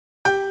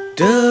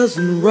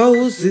Dozen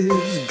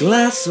roses,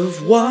 glass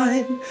of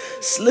wine,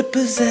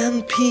 slippers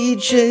and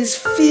PJs,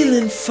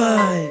 feeling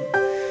fine.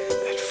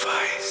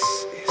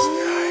 Advice is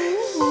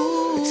nice.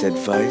 It's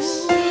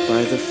Advice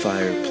by the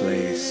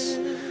Fireplace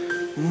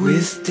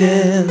with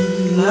Dan,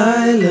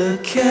 Lila,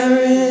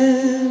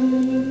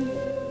 Karen.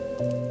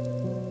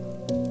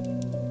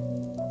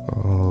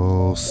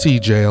 Oh,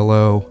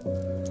 CJLO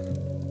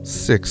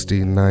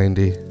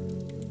 6090.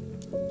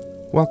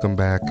 Welcome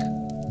back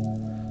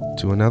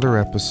to another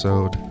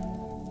episode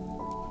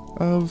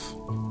of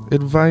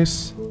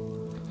Advice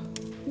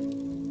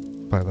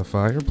by the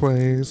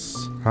Fireplace.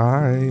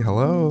 Hi,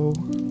 hello.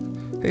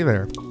 Hey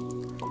there.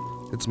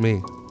 It's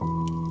me,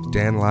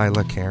 Dan,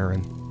 Lila,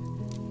 Karen,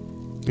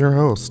 your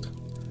host.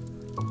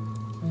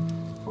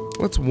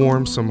 Let's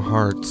warm some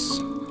hearts.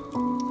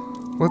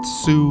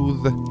 Let's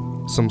soothe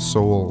some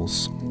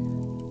souls.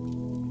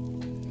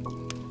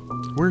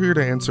 We're here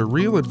to answer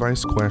real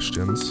advice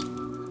questions,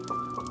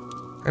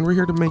 and we're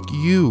here to make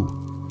you,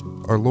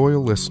 our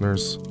loyal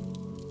listeners,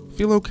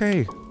 feel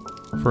okay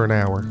for an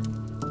hour.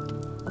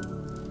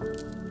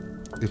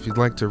 If you'd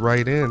like to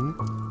write in,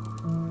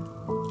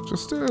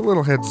 just a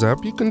little heads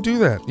up, you can do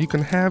that. You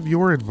can have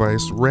your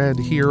advice read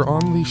here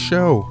on the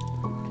show.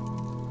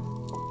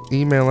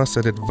 Email us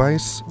at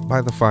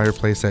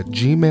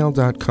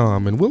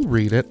advicebythefireplace@gmail.com and we'll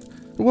read it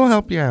and we'll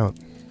help you out.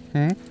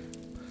 And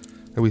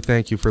we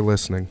thank you for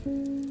listening.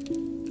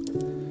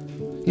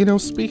 You know,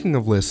 speaking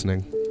of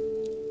listening,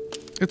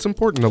 it's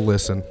important to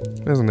listen,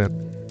 isn't it?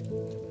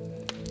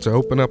 To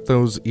open up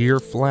those ear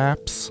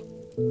flaps,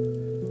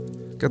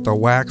 get the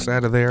wax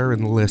out of there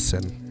and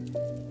listen.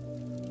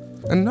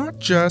 And not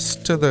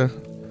just to the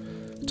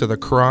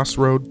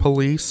crossroad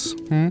police,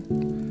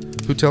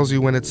 who tells you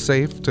when it's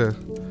safe to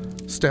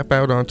step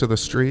out onto the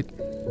street.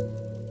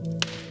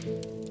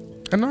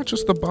 And not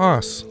just the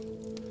boss,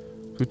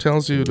 who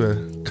tells you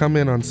to come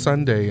in on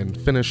Sunday and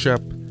finish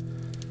up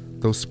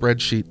those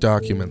spreadsheet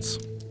documents.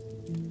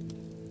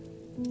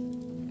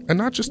 And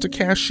not just a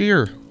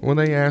cashier when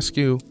they ask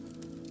you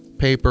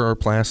paper or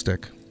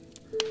plastic.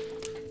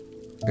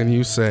 And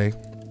you say,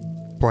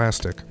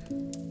 plastic.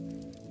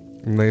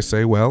 And they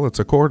say, well, it's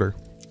a quarter.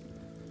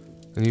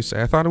 And you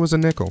say, I thought it was a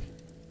nickel.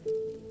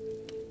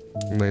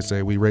 And they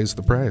say, we raised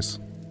the price.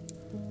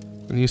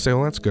 And you say,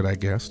 well, that's good, I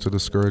guess, to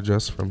discourage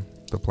us from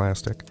the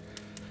plastic.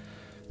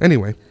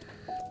 Anyway,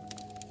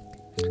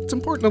 it's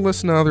important to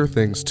listen to other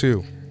things,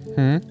 too.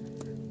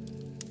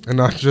 And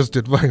not just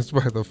Advice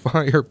by the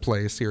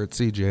Fireplace here at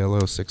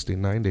CJLO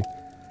 6090.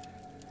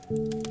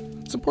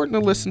 It's important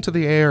to listen to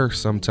the air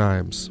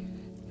sometimes,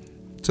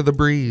 to the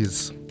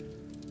breeze,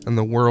 and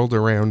the world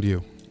around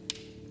you.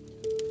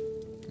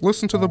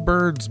 Listen to the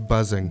birds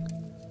buzzing,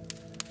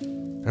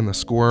 and the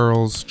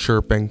squirrels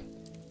chirping,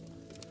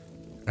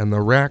 and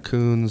the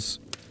raccoons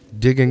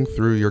digging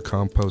through your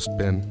compost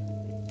bin.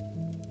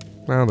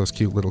 Oh, those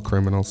cute little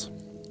criminals.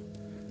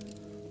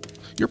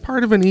 You're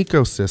part of an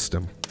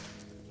ecosystem.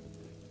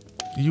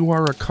 You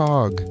are a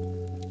cog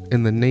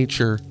in the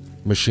nature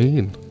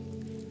machine.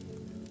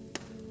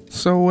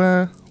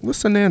 So,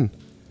 listen in.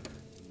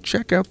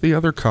 Check out the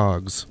other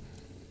cogs.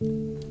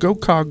 Go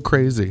cog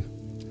crazy.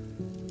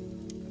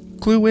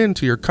 Clue in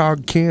to your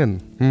cog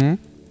kin, And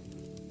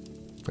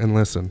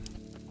listen.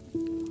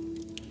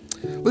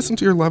 Listen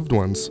to your loved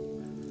ones.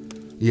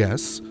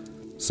 Yes,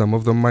 some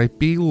of them might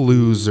be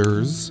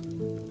losers,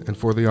 and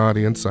for the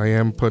audience, I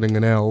am putting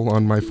an L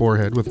on my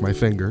forehead with my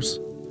fingers.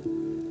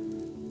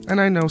 And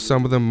I know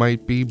some of them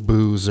might be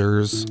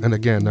boozers, and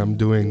again, I'm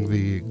doing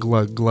the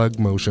glug-glug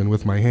motion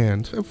with my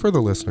hand for the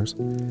listeners.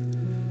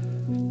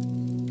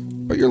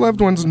 But your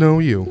loved ones know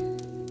you.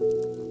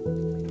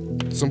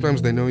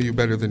 Sometimes they know you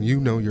better than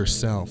you know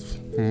yourself.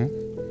 And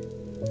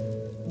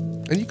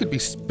you could be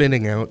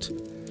spinning out,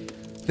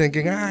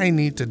 thinking, I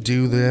need to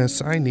do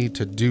this, I need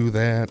to do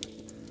that.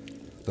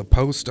 The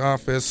post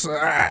office,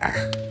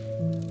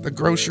 the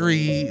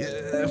grocery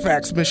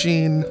fax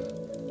machine,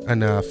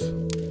 enough.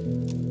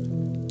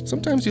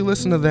 Sometimes you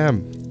listen to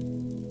them.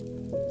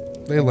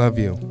 They love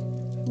you.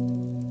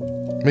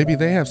 Maybe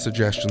they have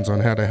suggestions on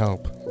how to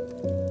help.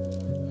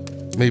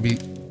 Maybe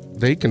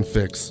they can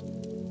fix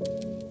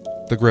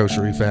the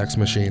grocery fax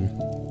machine.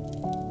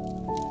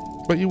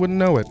 But you wouldn't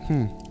know it,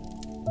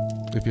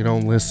 if you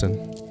don't listen.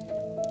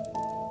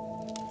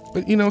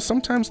 But you know,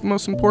 sometimes the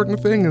most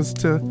important thing is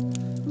to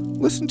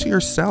listen to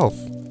yourself.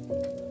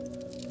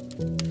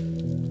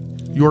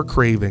 Your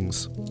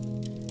cravings,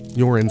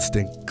 your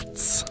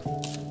instincts,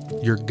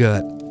 your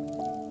gut,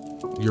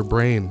 your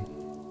brain,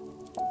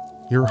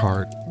 your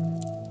heart.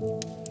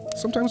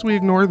 Sometimes we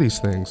ignore these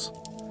things.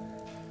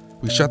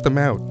 We shut them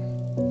out.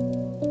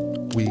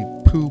 We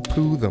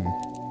poo-poo them.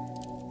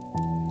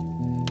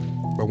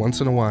 But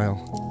once in a while,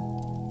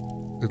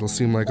 it'll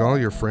seem like all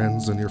your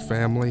friends and your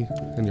family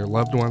and your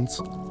loved ones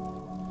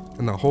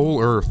and the whole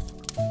earth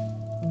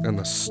and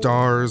the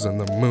stars and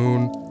the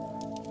moon,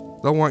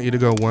 they'll want you to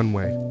go one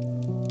way.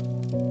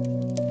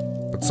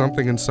 But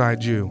something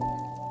inside you,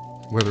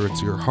 whether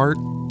it's your heart,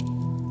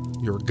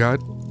 your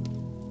gut,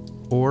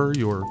 or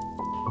your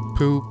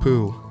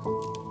poo-poo,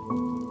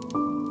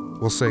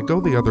 will say, go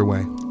the other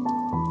way.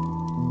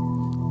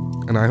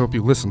 And I hope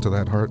you listen to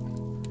that heart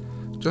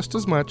just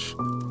as much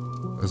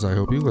as I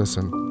hope you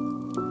listen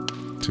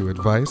to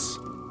Advice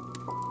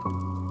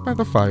by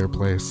the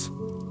Fireplace.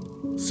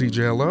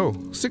 CJLO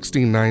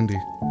 1690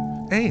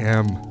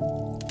 AM.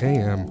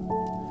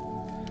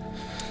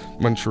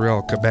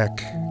 Montreal,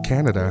 Quebec,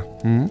 Canada.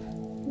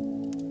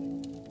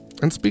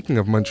 And speaking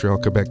of Montreal,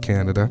 Quebec,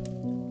 Canada,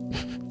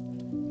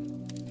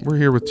 we're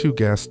here with two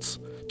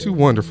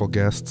wonderful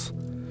guests,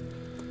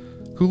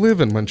 who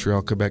live in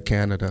Montreal, Quebec,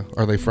 Canada.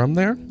 Are they from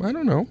there? I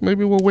don't know.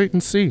 Maybe we'll wait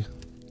and see.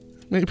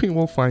 Maybe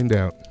we'll find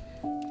out.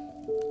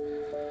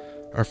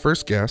 Our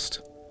first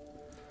guest,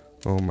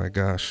 oh my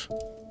gosh,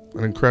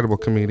 an incredible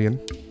comedian,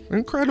 an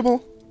incredible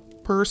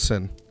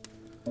person.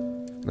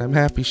 And I'm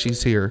happy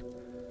she's here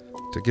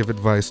to give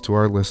advice to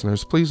our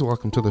listeners. Please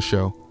welcome to the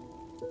show,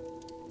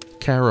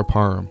 Cara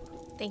Parham.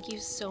 Thank you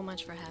so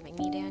much for having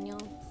me, Daniel.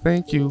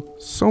 Thank you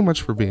so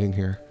much for being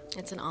here.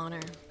 It's an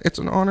honor. It's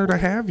an honor to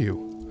have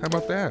you. How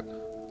about that?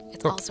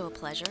 It's also a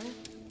pleasure.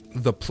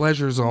 The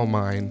pleasure's all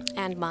mine.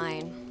 And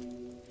mine.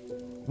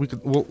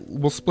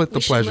 We'll split the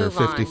We should pleasure move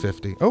on.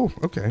 50-50. Oh,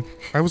 okay.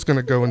 I was going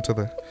to go into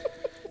the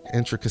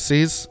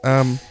intricacies.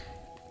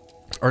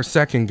 Our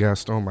second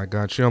guest, oh my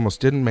God, she almost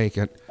didn't make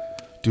it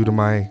due to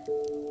my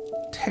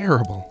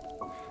terrible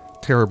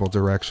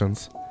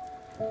directions.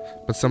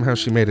 But somehow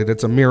she made it.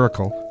 It's a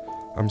miracle.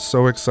 I'm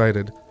so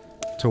excited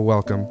to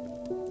welcome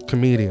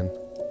comedian,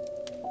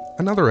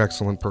 another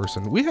excellent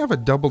person. We have a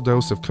double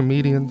dose of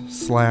comedian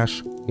 /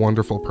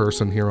 wonderful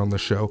person here on the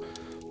show.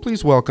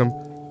 Please welcome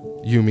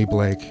Yumi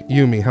Blake.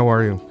 Yumi, how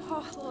are you? Oh,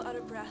 a little out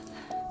of breath.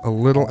 A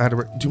little out of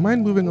breath. Do you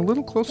mind moving a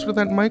little closer to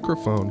that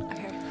microphone?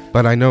 Okay.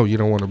 But I know you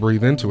don't want to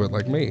breathe into it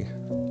like me.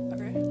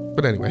 Okay.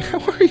 But anyway, how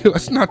are you?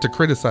 That's not to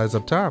criticize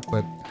up top,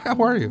 but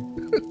how are you?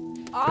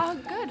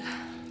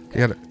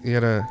 Good.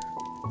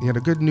 You had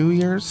a good New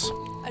Year's?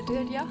 I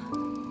did, yeah.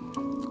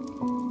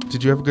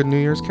 Did you have a good New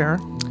Year's, Cara?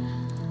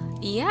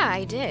 Yeah,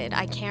 I did.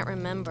 I can't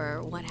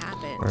remember what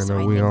happened. I know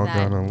so we think all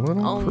that got a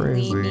little only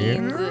crazy.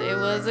 means it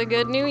was a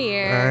good New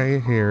Year. I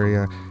hear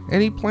ya.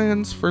 Any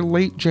plans for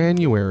late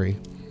January?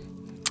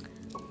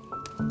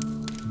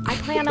 I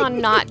plan on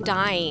not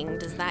dying.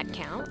 Does that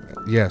count?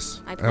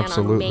 Yes, I plan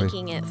absolutely. on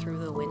making it through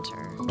the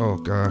winter. Oh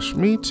gosh,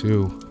 me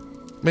too.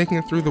 Making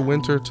it through the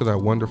winter to that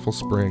wonderful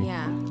spring.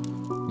 Yeah.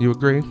 You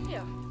agree?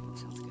 Yeah.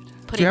 Sounds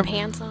good. Putting have-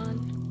 pants on.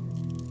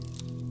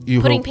 You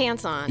Putting hope,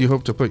 pants on. You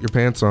hope to put your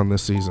pants on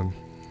this season.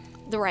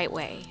 The right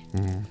way.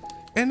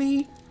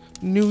 Any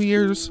New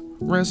Year's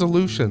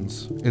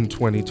resolutions in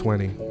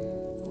 2020?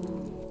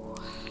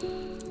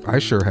 I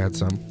sure had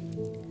some.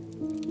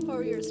 How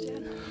are yours,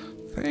 Dan?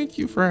 Thank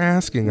you for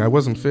asking. I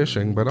wasn't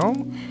fishing, but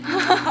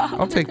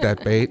I'll take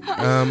that bait.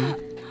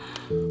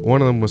 One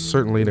of them was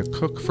certainly to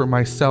cook for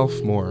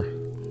myself more.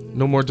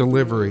 No more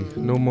delivery.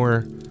 No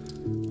more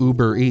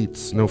Uber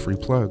Eats. No free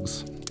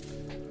plugs.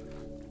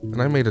 And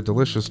I made a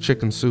delicious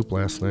chicken soup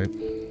last night.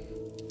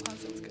 That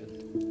sounds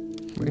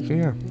good.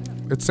 Yeah,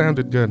 it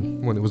sounded good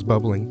when it was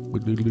bubbling.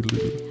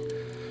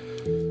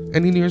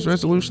 Any New Year's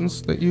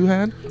resolutions that you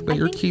had that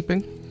you're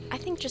keeping? I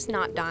think just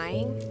not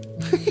dying.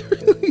 You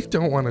really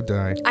don't want to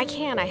die. I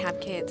can. I have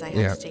kids. I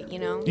have to take,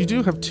 You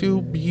do have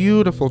two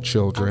beautiful Oh,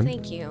 children.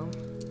 thank you.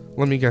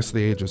 Let me guess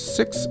the ages.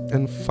 6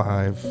 and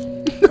 5.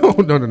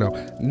 No.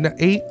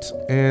 8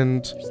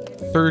 and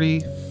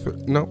 30.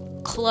 No.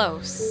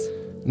 Close.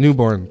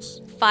 Newborns.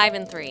 5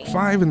 and 3.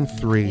 5 and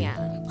 3.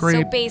 Yeah. Great.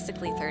 So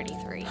basically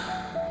 33.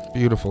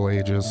 Beautiful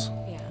ages.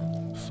 Yeah.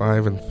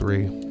 5 and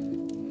 3.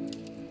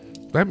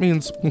 That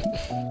means...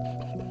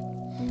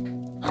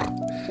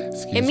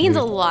 It means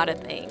a lot of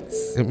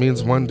things. It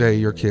means one day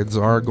your kids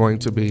are going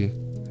to be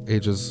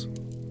ages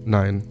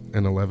 9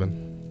 and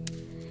 11.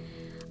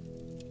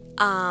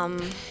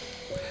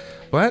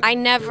 But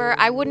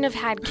I wouldn't have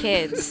had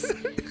kids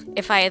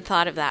if I had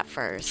thought of that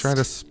first. try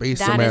to space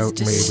That them is out,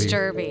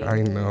 disturbing. maybe.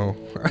 I know.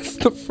 That's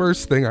the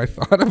first thing I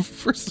thought of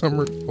for some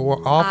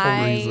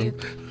awful reason.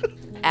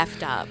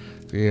 Effed up.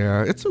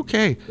 Yeah, it's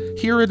okay.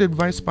 Here at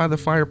Advice by the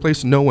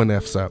Fireplace, no one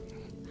F's up.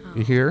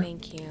 You hear?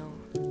 Thank you.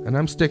 And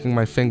I'm sticking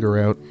my finger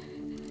out,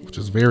 which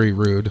is very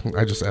rude.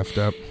 I just F'd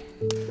up.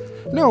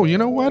 No, you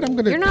know what?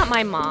 You're not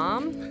my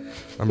mom.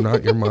 I'm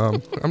not your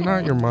mom. I'm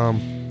not your mom.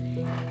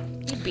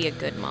 You'd be a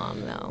good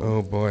mom, though.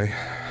 Oh boy.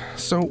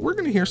 So we're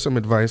going to hear some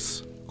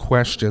advice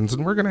questions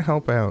and we're going to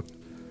help out.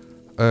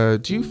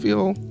 Do you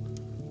feel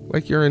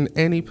like you're in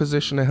any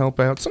position to help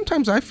out?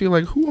 Sometimes I feel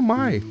like, who am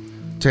I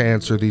to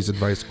answer these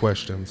advice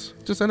questions?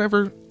 Does that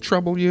ever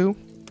trouble you?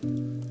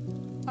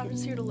 I'm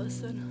just here to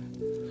listen.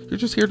 You're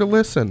just here to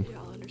listen. Yeah,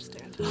 I'll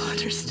understand. I'll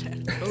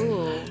understand.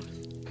 Ooh.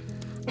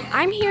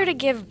 I'm here to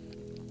give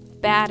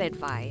bad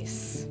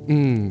advice.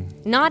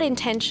 Not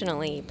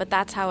intentionally, but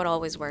that's how it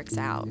always works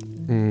out.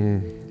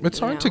 It's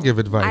you hard to know? give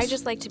advice. I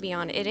just like to be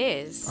on. It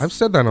is. I've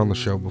said that on the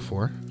show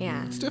before.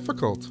 Yeah. It's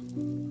difficult.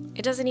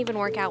 It doesn't even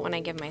work out when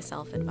I give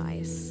myself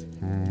advice.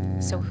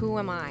 So who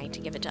am I to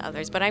give it to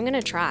others? But I'm going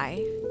to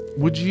try.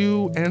 Would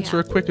you answer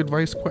Yeah. a quick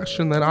advice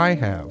question that I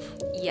have?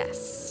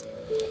 Yes.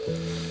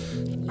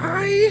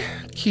 I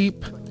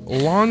keep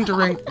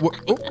laundering.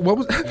 What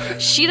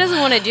was? She doesn't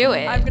want to do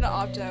it. I'm gonna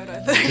opt out, I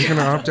think. You're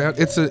gonna opt out?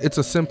 It's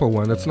a simple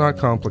one. It's not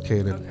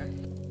complicated. Okay.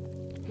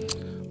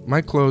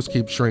 My clothes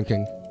keep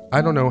shrinking.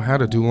 I don't know how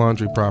to do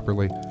laundry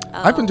properly.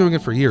 I've been doing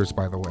it for years,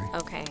 by the way.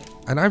 Okay.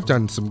 And I've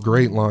done some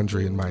great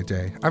laundry in my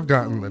day. I've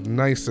gotten the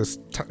nicest,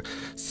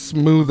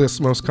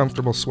 smoothest, most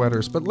comfortable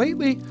sweaters. But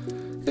lately,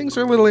 things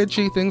are a little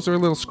itchy. Things are a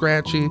little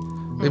scratchy.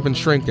 They've been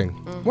shrinking.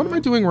 What am I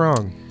doing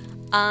wrong?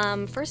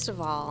 First of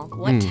all,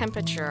 what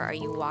temperature are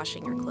you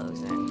washing your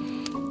clothes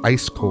in?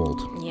 Ice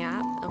cold.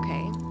 Yeah,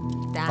 okay.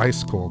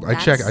 Ice cold. I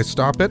check. I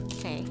stop it,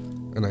 Okay,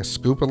 and I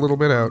scoop a little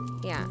bit out,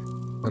 yeah,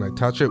 and I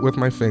touch it with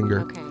my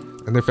finger. okay,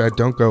 And if I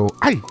don't go,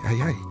 aye,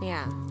 aye, aye.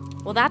 yeah.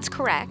 Well, that's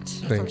correct.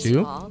 Thank first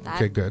you. Of all.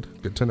 Okay, good.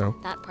 Good to know.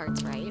 That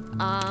part's right.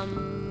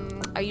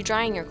 Are you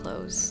drying your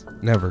clothes?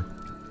 Never.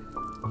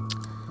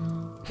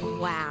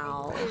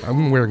 Wow.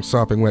 I'm wearing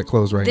sopping wet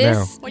clothes right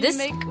now. When This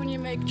you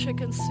make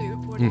chicken soup,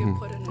 what do you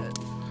put in it?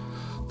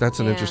 That's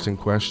an Yeah. interesting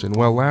question.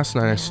 Well, last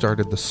night I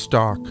started the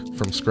stock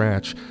from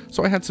scratch.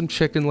 So I had some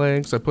chicken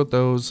legs. I put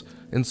those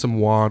in some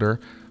water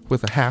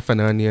with a half an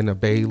onion, a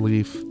bay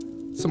leaf,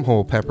 some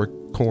whole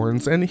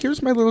peppercorns. And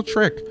here's my little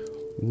trick.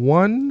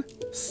 1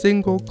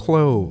 single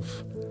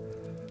clove.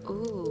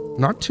 Ooh.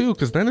 Not 2,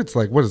 because then it's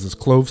like, what is this,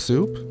 clove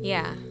soup?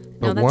 Yeah.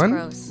 But No, that's 1?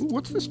 gross.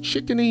 What's this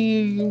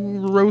chickeny,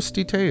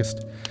 roasty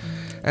taste?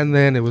 And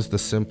then it was the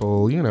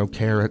simple,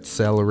 carrot,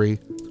 celery.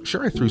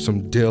 Sure, I threw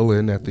some dill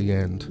in at the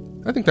end.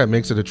 I think that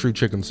makes it a true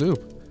chicken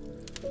soup.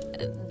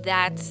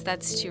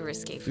 That's too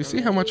risky for You see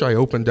me. how much I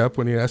opened up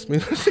when you asked me?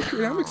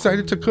 I'm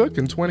excited to cook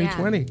in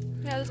 2020.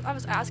 Yeah, I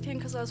was asking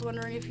because I was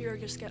wondering if you were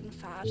just getting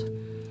fat.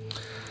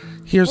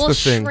 Here's Well, the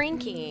thing.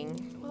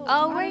 shrinking. Well,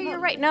 Oh, I right, don't you're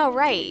know. right. No,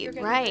 right, You're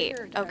getting right.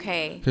 bigger again.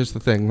 Okay. Here's the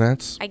thing.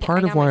 That's I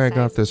part of got my why I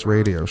got sizes this wrong.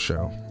 radio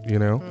show,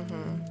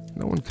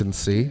 No one can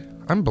see.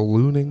 I'm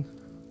ballooning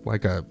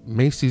like a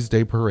Macy's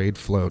Day Parade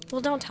float.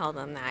 Well, don't tell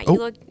them that.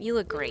 Oh. You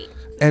look great.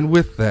 And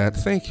with that,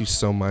 thank you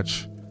so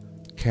much,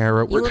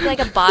 Kara. You look like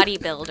a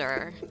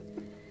bodybuilder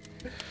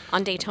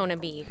on Daytona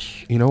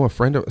Beach.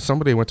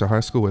 Somebody I went to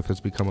high school with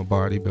has become a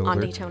bodybuilder. On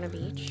Daytona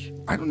Beach.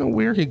 I don't know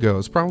where he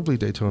goes. Probably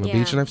Daytona Yeah.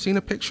 Beach. And I've seen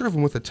a picture of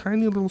him with a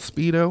tiny little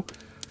Speedo.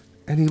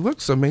 And he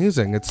looks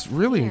amazing. It's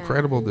really Yeah.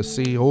 incredible to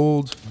see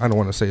old, I don't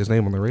want to say his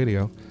name on the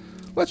radio.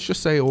 Let's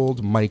just say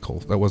old Michael.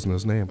 That wasn't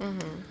his name.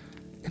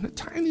 In a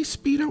tiny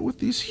Speedo with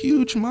these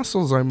huge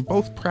muscles. I'm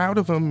both proud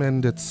of him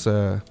and it's,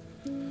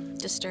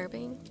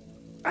 Disturbing.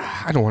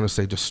 I don't want to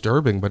say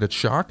disturbing, but it's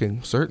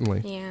shocking,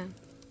 certainly. Yeah.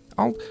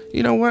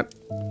 You know what?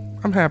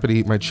 I'm happy to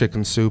eat my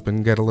chicken soup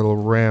and get a little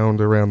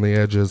round around the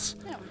edges.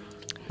 Yeah.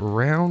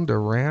 Round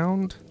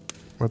around?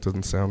 That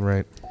doesn't sound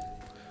right.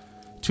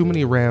 Too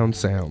many round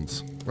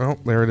sounds. Well,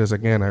 there it is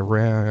again. I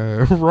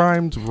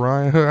rhymed.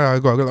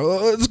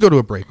 Let's go to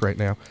a break right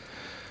now.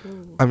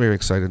 I'm very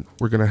excited.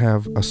 We're going to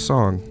have a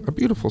song, a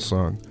beautiful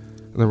song,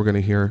 and then we're going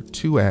to hear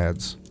 2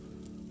 ads.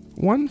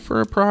 One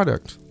for a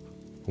product,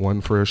 one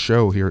for a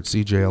show here at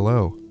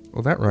CJLO.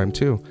 Well, that rhymed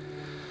too.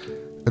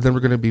 And then we're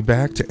going to be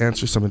back to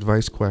answer some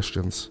advice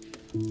questions.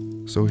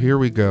 So here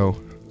we go.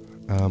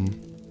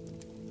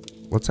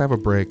 Let's have a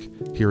break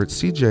here at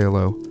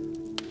CJLO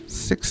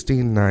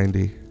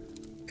 1690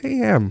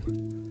 AM.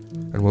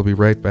 And we'll be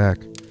right back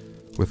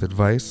with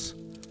advice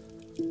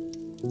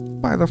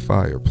by the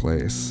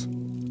fireplace.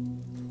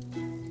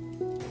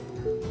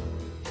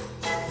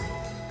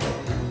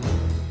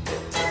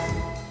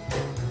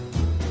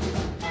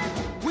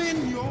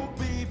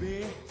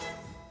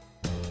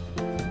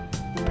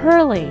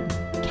 Pearling,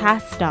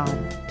 cast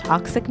on,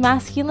 toxic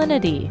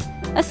masculinity,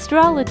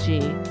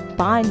 astrology,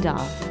 bind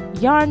off,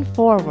 yarn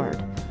forward.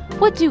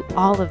 What do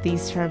all of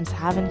these terms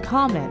have in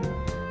common?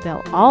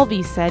 They'll all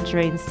be said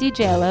during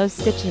CJLO's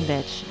Stitch and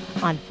Bitch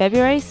on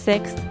February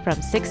 6th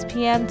from 6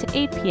 p.m. to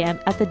 8 p.m.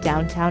 at the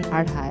Downtown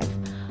Art Hive,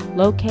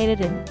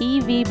 located in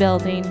EV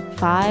Building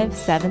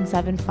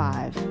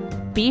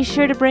 5775. Be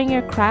sure to bring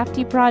your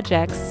crafty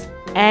projects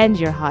and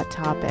your hot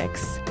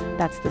topics.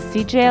 That's the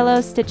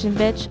CJLO Stitch and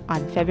Bitch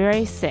on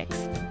February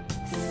 6th.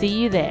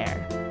 See you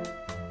there.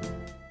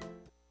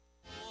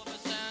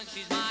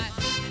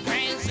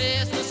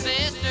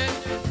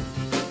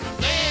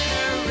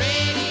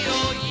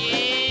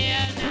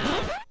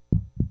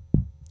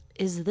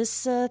 Is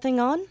this thing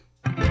on?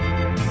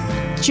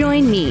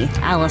 Join me,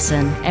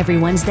 Allison, every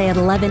Wednesday at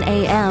 11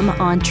 a.m.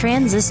 on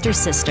Transistor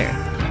Sister,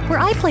 where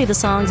I play the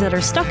songs that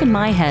are stuck in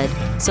my head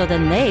so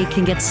then they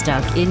can get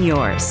stuck in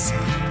yours.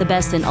 The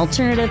best in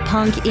alternative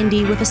punk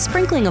indie with a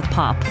sprinkling of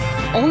pop,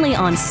 only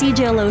on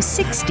CJLO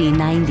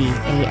 6090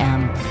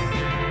 AM.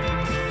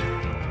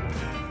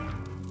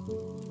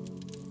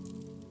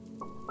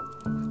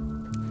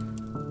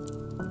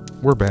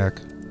 We're back.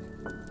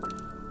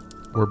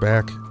 We're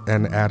back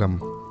and Adam.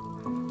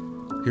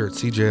 Here at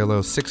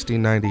CJLO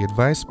 6090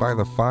 Advice by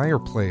the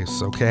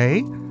Fireplace,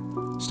 okay?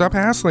 Stop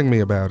hassling me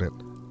about it.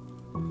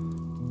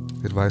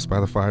 Advice by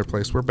the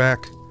Fireplace. We're back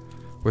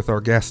with our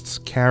guests,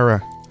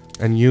 Kara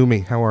and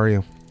Yumi. How are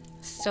you?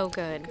 So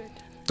good.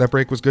 That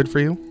break was good for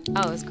you?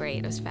 Oh, it was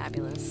great. It was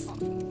fabulous.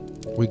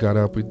 We got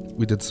up.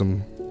 We did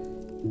some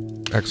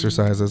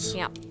exercises.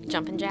 Yep,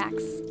 jumping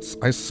jacks.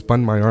 I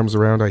spun my arms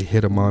around. I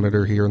hit a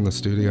monitor here in the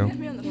studio. Hit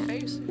me in the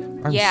face.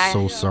 I'm Yeah.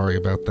 so sorry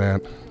about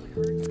that.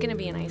 It's gonna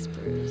be a nice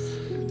bruise.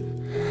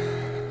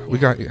 We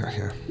got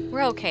yeah.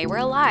 We're okay. We're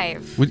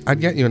alive. I'd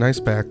get you an ice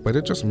pack, but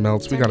it just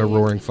melts. We got a Okay.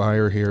 roaring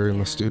fire here in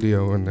the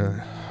studio, and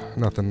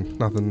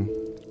nothing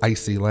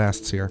icy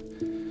lasts here,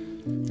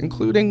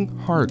 including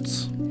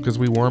hearts, because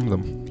we warm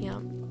them.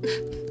 Yep.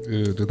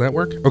 Did that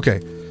work?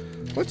 Okay,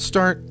 let's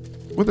start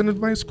with an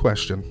advice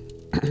question.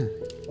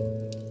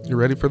 You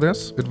ready for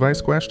this? Advice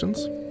questions?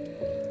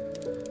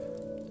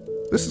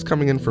 This is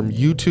coming in from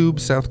YouTube,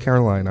 South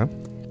Carolina,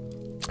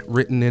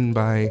 written in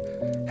by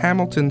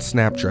Hamilton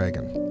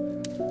Snapdragon.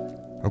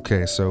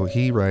 Okay, so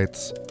he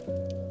writes,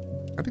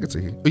 I think it's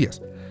a he. Oh, yes.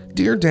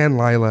 Dear Dan,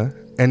 Lila,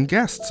 and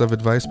guests of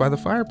Advice by the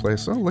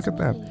Fireplace. Oh, look at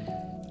that.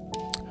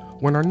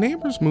 When our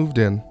neighbors moved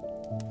in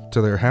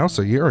to their house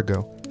a year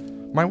ago,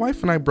 my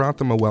wife and I brought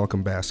them a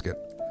welcome basket.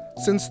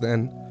 Since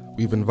then,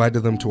 we've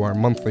invited them to our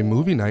monthly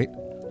movie night,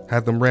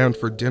 had them round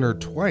for dinner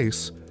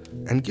twice,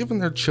 and given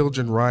their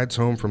children rides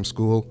home from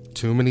school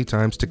too many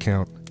times to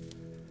count.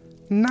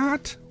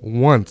 Not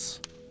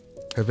once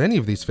have any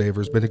of these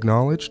favors been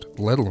acknowledged,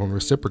 let alone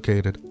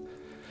reciprocated.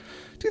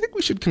 Do you think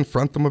we should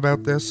confront them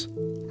about this,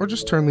 or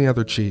just turn the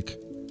other cheek?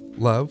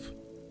 Love,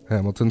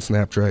 Hamilton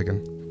Snapdragon.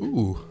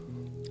 Ooh,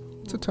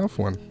 it's a tough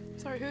one.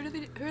 Sorry, who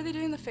are they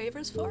doing the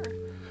favors for?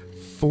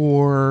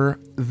 For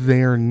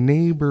their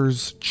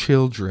neighbors'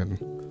 children,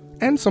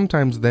 and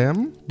sometimes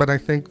them, but I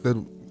think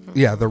that,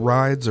 yeah, the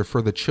rides are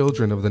for the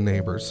children of the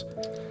neighbors.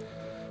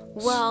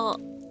 Well,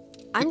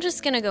 I'm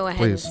just gonna go ahead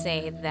Please. and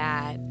say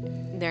that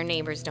their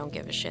neighbors don't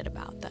give a shit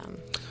about them.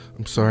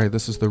 I'm sorry,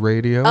 this is the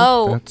radio.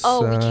 Oh, That's,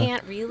 we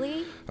can't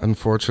really?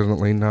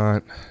 Unfortunately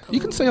not. You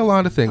can say a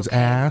lot of things. Okay.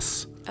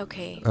 Ass,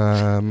 Okay.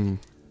 um,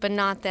 But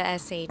not the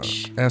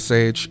SH.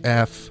 SH,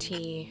 F,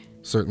 T.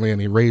 certainly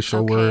any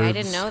racial Okay, words. I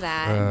didn't know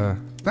that.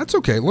 That's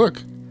okay.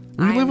 Look,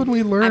 we live and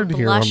we learn I'm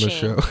here on the blushing.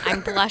 show.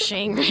 I'm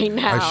blushing right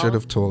now. I should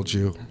have told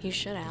you. You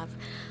should have.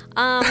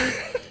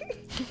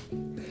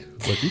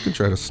 Look, you can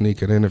try to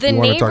sneak it in if The you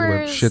want to talk about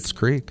neighbors- Schitt's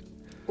Creek.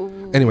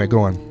 Anyway,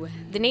 go on.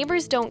 The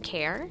neighbors don't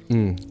care.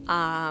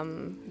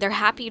 They're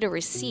happy to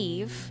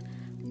receive,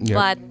 Yep.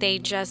 but they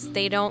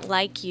don't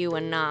like you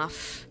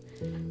enough,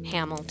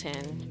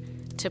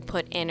 Hamilton, to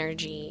put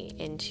energy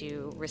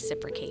into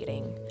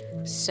reciprocating.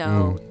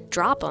 So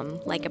drop them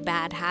like a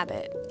bad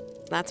habit.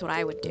 That's what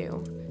I would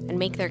do. And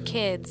make their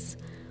kids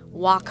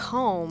walk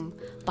home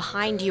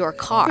behind your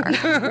car.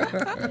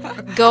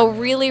 Go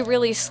really,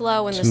 really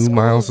slow in the 2 school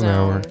miles an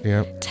zone. hour.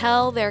 Yep.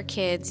 Tell their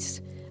kids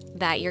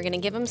that you're going to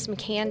give them some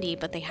candy,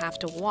 but they have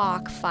to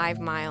walk 5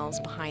 miles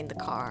behind the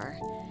car.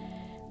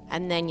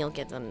 And then you'll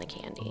give them the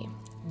candy.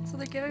 So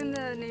they're giving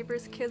the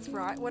neighbors' kids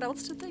ride. What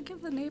else did they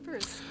give the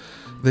neighbors?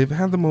 They've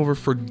had them over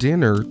for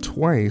dinner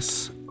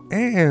twice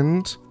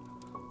and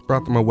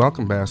brought them a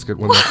welcome basket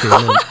when they came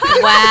in.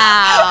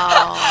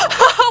 Wow.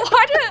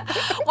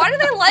 Why do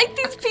they like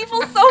these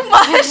people so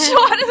much?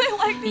 Why do they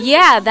like these?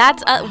 Yeah,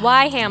 that's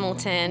why,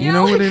 Hamilton. You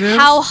know what it is?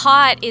 How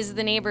hot is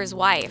the neighbor's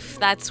wife?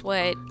 That's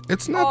what.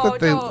 It's not Oh, that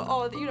they... no.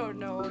 Oh, you don't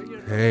know. You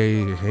don't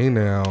know. Hey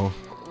now.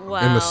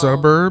 Well, In the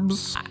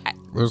suburbs,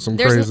 there's some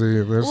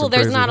crazy... There's some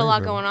there's crazy not a lot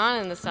things. going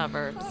on in the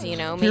suburbs, you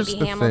know. Here's Maybe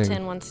the Hamilton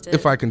thing. wants to.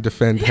 If I can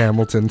defend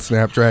Hamilton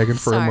Snapdragon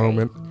for a Sorry.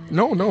 moment.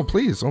 No,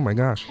 please. Oh my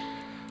gosh.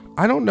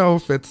 I don't know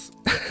if it's...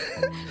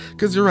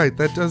 Because you're right,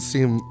 that does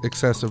seem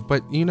excessive.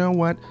 But you know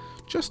what?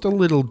 Just a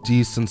little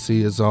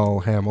decency is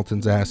all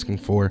Hamilton's asking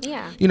for.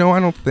 Yeah. You know, I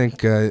don't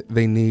think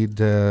they need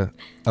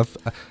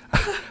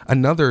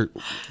another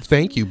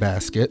thank you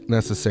basket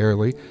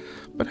necessarily.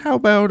 But how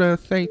about a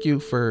thank you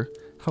for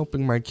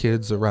helping my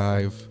kids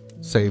arrive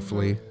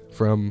safely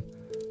from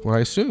what I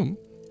assume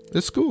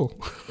is school?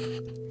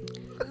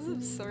 This is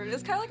absurd.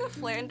 It's kind of like a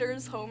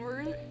Flanders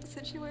Homer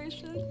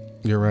situation.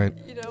 You're right.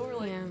 You know, where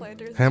like Yeah.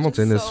 Flanders.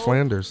 Hamilton is just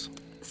Flanders.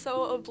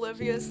 so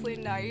obliviously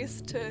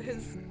nice to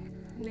his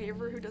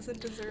neighbor who doesn't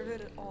deserve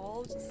it at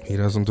all. Just, He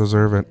doesn't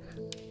deserve it.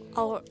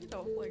 Oh, you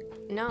know, like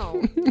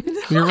no.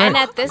 You're right. And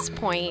at this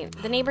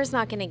point, the neighbor's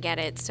not going to get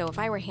it. So if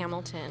I were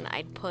Hamilton,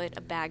 I'd put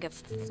a bag of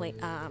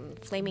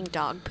flaming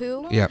dog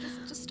poo. Yeah.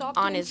 just stop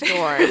On doing his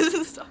favors.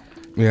 door. Stop.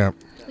 Yeah.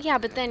 Yeah,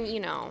 but then,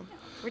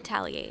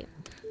 retaliate.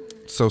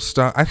 So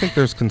stop. I think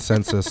there's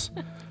consensus.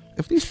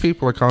 If these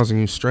people are causing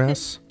you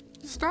stress,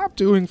 stop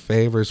doing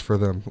favors for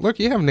them. Look,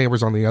 you have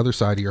neighbors on the other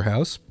side of your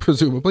house,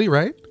 presumably,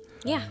 right?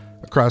 Yeah.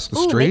 Across the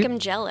Ooh, street. make them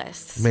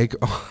jealous.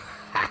 Oh,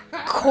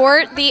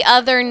 Court the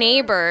other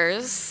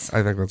neighbors,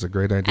 I think that's a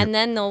great idea. and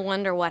then they'll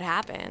wonder what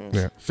happened.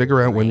 Yeah.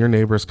 Figure out when your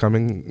neighbors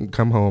come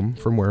home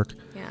from work,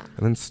 Yeah.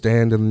 and then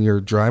stand in your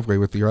driveway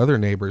with your other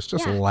neighbors,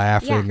 just Yeah,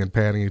 laughing yeah. and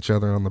patting each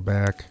other on the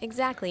back.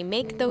 Exactly.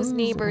 Make those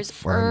neighbors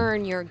fun.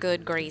 earn your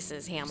good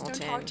graces, Just don't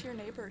Hamilton. talk to your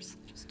neighbors.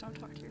 Just don't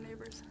talk to your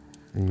neighbors.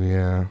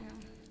 Yeah.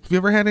 Have you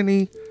ever had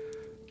any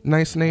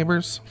nice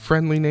neighbors,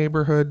 friendly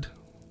neighborhood,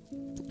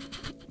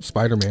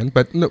 Spider-Man,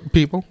 but no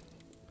people?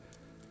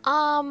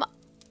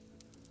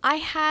 I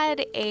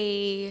had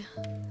a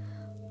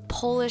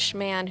Polish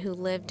man who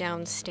lived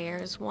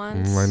downstairs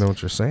once. I know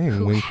what you're saying.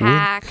 Who Wink,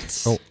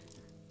 hacked. wink.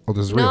 Oh,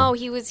 this is real. No,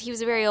 he was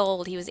very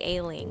old. He was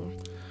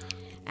ailing,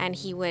 and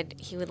he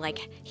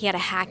had a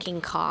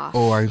hacking cough.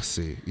 Oh, I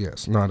see.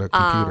 Yes, not a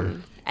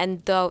computer.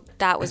 And though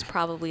that was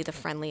probably the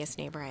friendliest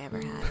neighbor I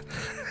ever had.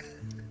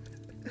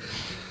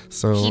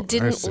 So He I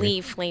didn't see.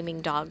 leave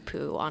flaming dog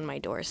poo on my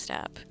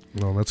doorstep.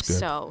 No, that's good.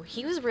 So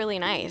he was really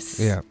nice.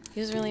 Yeah. He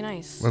was really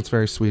nice. That's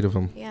very sweet of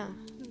him. Yeah.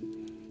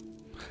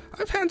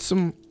 I've had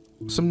some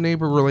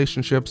neighbor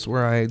relationships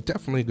where I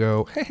definitely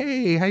go,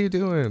 hey, how you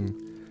doing?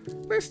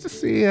 Nice to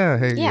see ya.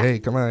 Hey, Yeah. hey,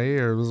 come on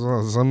here.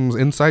 There's some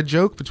inside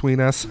joke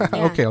between us.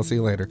 Okay, I'll see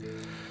you later.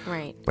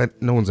 Right.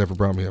 But no one's ever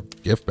brought me a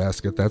gift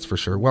basket, that's for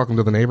sure. Welcome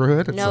to the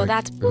neighborhood. It's No, like,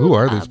 that's who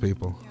are up. these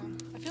people? Yeah.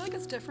 I feel like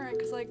it's different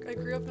because like I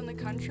grew up in the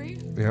country.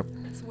 Yep,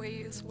 It's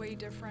way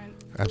different.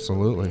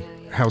 absolutely.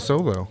 How so,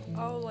 though?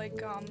 Oh,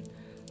 like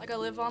I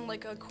live on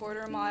like a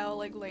quarter-mile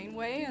like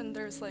laneway, and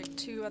there's like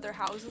 2 other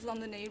houses on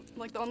the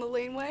on the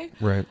laneway,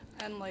 Right.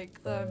 and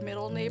like the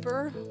middle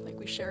neighbor, like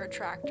we share a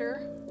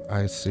tractor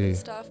I see. and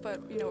stuff, but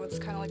it's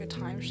kind of like a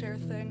timeshare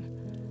thing.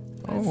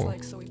 And Oh. It's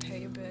like so we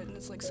pay a bit, and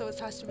it's like so it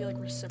has to be like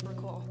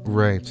reciprocal.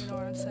 Right. You know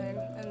what I'm saying?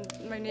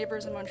 And my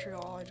neighbors in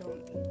Montreal, I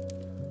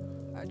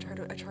try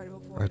to avoid.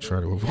 I try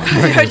to them. avoid my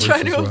I neighbors try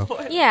as to well.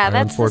 avoid. Yeah, And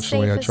that's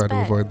unfortunately, the I safest try to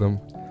bet. avoid them.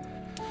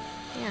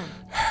 Yeah.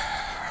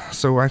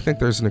 So I think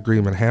there's an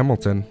agreement.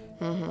 Hamilton,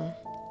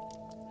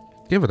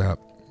 give it up.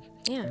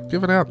 Yeah.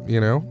 Give it up,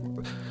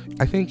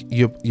 I think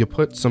you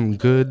put some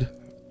good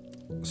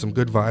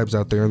vibes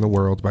out there in the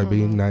world by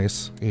being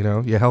nice,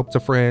 You helped a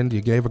friend,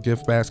 you gave a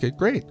gift basket,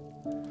 great.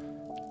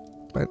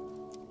 But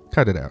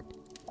cut it out.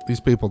 These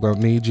people don't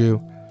need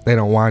you. They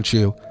don't want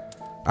you.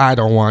 I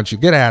don't want you.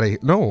 Get out of here.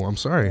 No, I'm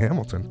sorry,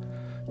 Hamilton.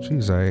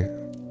 Jeez,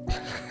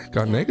 I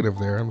got negative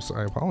there.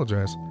 I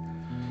apologize.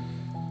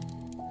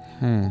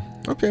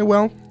 Okay,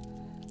 well,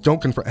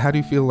 don't confront. How do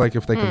you feel like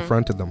if they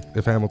confronted them?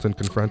 If Hamilton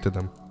confronted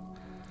them?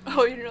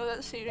 Oh, you know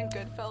that scene in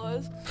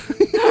Goodfellas?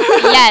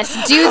 Yes,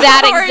 do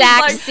that Where he's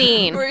exact like-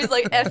 scene. Where he's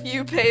like, F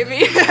you, pay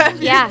me. F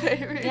you, Yeah,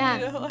 pay me. yeah.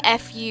 You know?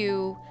 F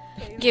you,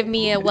 give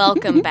me a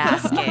welcome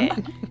basket.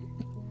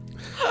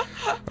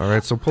 All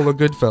right, so pull a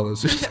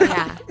Goodfellas.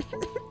 Yeah.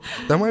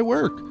 That might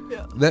work.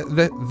 Yeah.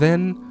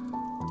 Then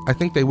I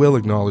think they will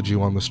acknowledge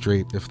you on the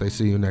street if they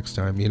see you next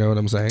time. You know what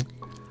I'm saying?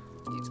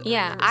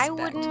 Yeah, I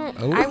Respect. wouldn't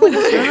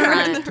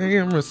confront.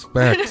 Damn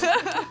respect.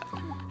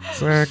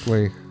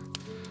 Exactly.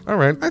 All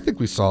right, I think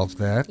we solved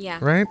that. Yeah.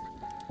 Right?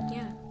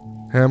 Yeah.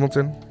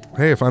 Hamilton,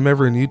 hey, if I'm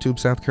ever in YouTube,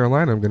 South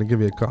Carolina, I'm going to give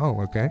you a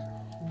call, okay?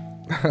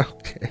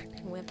 Okay.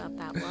 Whip up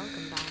that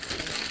welcome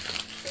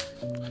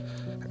basket.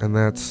 And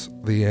that's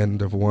the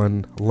end of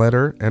one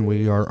letter, and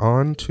we are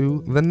on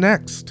to the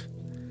next.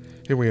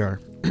 Here we are.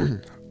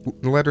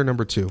 Letter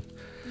number 2.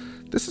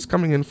 This is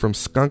coming in from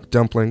Skunk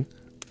Dumpling,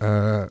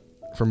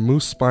 from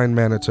Moose Spine,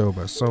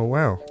 Manitoba. So,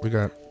 wow,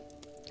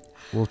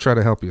 we'll try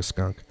to help you,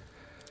 Skunk.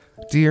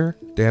 Dear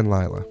Dan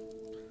Lila,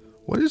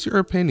 what is your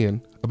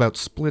opinion about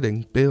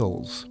splitting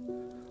bills?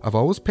 I've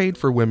always paid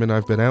for women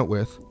I've been out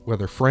with,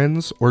 whether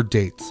friends or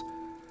dates.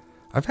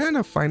 I've had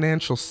a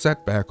financial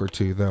setback or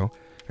two, though,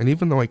 and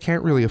even though I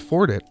can't really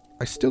afford it,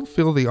 I still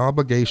feel the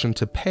obligation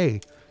to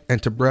pay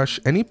and to brush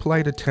any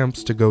polite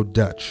attempts to go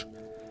Dutch.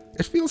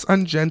 It feels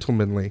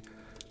ungentlemanly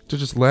to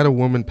just let a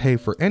woman pay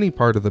for any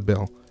part of the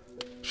bill.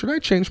 Should I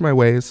change my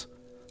ways?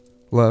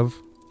 Love,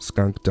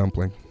 Skunk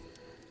Dumpling.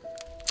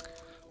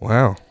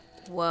 Wow.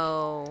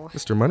 Whoa.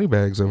 Mr.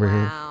 Moneybags over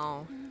here.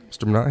 Wow.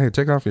 Mr. Hey,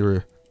 take off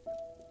your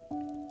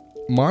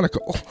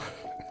monocle.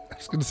 I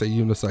was going to say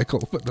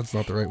unicycle, but that's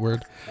not the right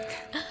word.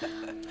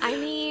 I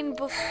mean,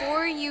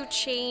 before you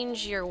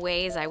change your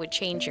ways, I would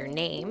change your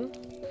name.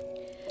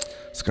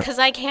 Because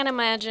I can't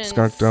imagine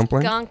Skunk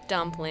Dumpling? Skunk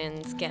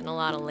Dumplings getting a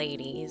lot of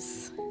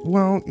ladies.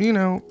 Well,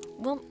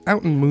 Well,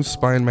 out in Moose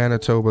Spine,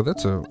 Manitoba,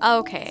 that's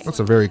okay.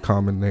 a very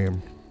common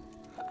name.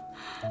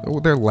 Oh,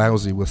 they're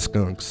lousy with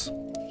skunks,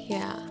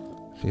 Yeah.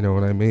 if you know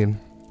what I mean.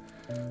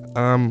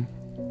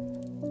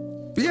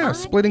 Yeah,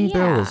 splitting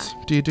yeah. bills.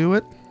 Do you do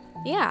it?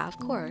 Yeah, of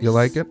course. You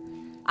like it?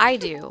 I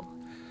do.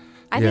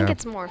 I think Yeah.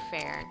 it's more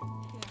fair.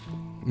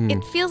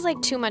 It feels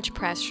like too much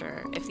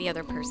pressure if the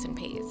other person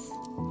pays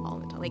all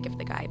the time. Like if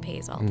the guy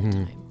pays all the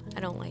time. I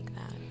don't like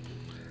that.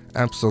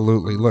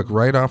 Absolutely. Look,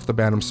 right off the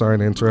bat, I'm sorry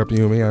to interrupt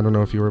you, Yumi. I don't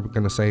know if you were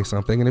going to say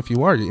something, and if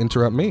you are, you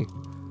interrupt me.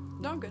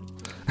 No, I'm good.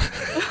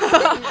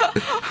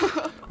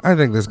 I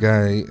think this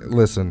guy,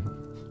 listen,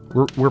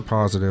 we're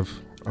positive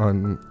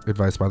on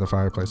Advice by the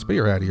Fireplace, but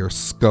you're out of your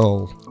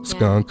skull,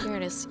 skunk. Yeah,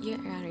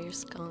 you're out of your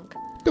skunk.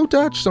 Go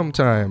Dutch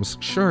sometimes.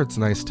 Sure, it's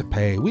nice to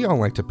pay. We all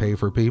like to pay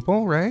for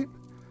people, right?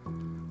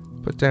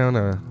 Put down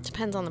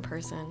Depends on the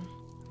person.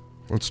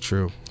 That's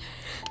true.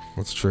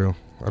 That's true.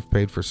 I've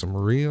paid for some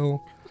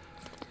real...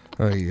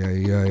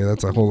 yeah,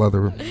 that's a whole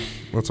other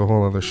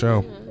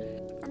show.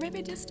 Or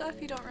maybe do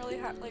stuff you don't really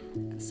have, like,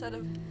 instead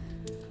of,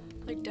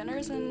 like,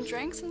 dinners and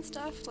drinks and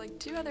stuff,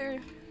 like, you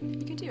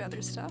could do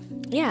other stuff.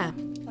 Yeah.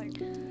 Like,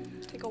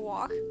 Take a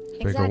walk.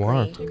 Take a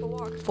walk. Take a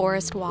walk.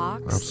 Forest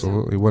walks.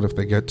 Absolutely. What if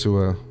they get to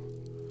a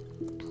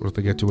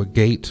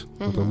gate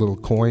with a little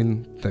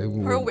coin?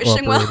 Or a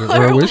wishing well.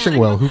 Or a wishing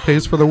well. Who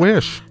pays for the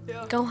wish?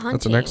 Yeah. Go hunting.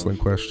 That's an excellent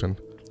question.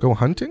 Go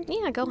hunting?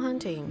 Yeah, go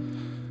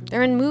hunting.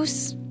 They're in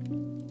Moose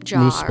Jaw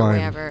Moose or Spine.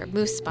 whatever.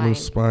 Moose Spine.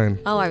 Moose spine.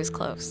 Oh, I was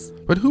close.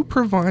 But who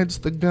provides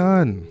the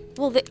gun?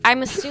 Well,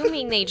 I'm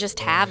assuming they just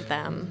have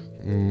them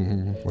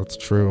That's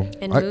true.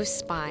 in Moose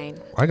Spine.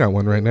 I got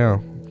one right now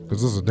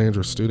because this is a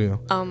dangerous studio.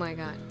 Oh my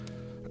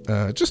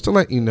god. Just to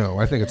let you know,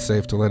 I think it's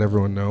safe to let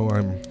everyone know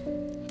I'm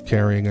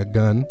carrying a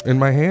gun in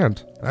my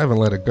hand. I haven't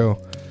let it go.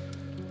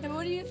 And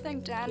what do you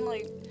think, Dan?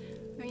 Like,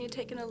 when you're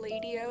taking a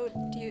lady out,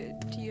 do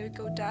you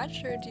go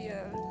Dutch or do you?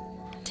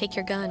 Take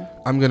your gun.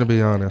 I'm going to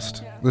be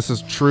honest. Yeah. This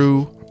is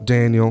true,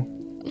 Daniel.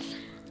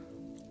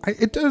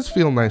 It does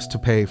feel nice to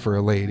pay for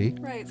a lady.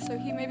 Right. So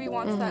he maybe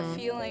wants that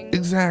feeling.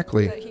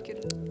 Exactly. That he could,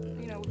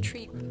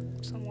 treat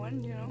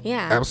someone.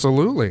 Yeah.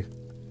 Absolutely.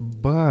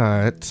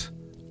 But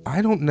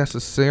I don't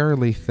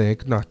necessarily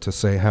think, not to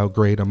say how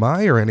great am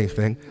I or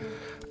anything,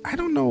 I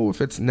don't know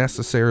if it's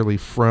necessarily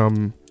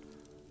from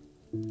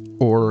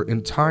or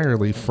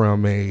entirely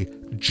from a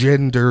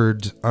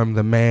gendered, I'm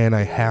the man,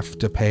 I have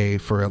to pay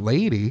for a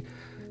lady.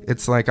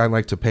 It's like I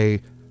like to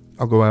pay,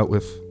 I'll go out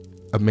with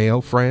a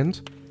male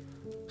friend,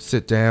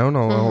 sit down,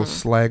 I'll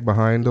slag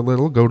behind a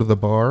little, go to the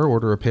bar,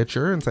 order a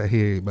pitcher, and say,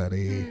 hey,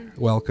 buddy,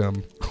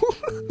 welcome.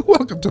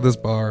 Welcome to this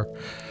bar.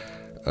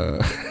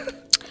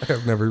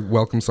 I've never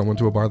welcomed someone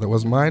to a bar that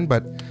wasn't mine,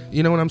 but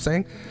you know what I'm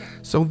saying?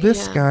 So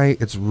this guy,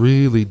 it's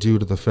really due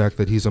to the fact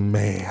that he's a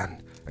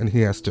man, and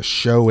he has to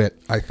show it,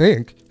 I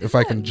think, if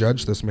I can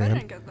judge this I man.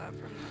 didn't get that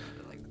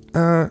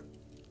from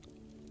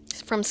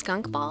From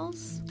Skunk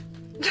Balls?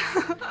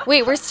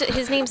 Wait,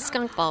 his name's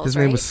Skunk Balls, His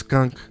right? name was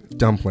Skunk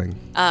Dumpling.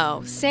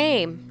 Oh,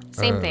 same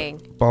thing.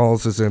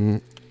 Balls is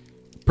in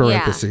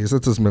parentheses.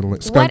 That's his middle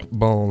name. Skunk What?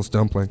 Balls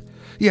Dumpling.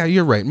 Yeah,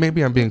 you're right.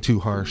 Maybe I'm being too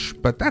harsh,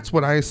 but that's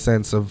what I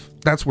sense of.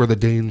 That's where the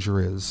danger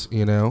is,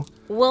 you know?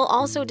 Well,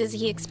 also, does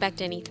he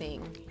expect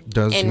anything?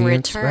 Does In he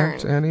return.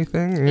 expect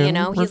anything?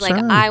 He's like,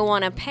 return? I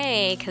want to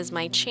pay because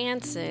my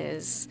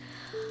chances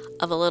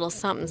of a little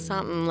something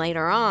something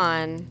later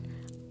on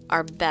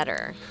are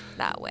better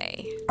that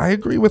way. I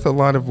agree with a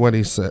lot of what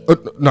he said.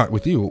 Not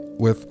with you.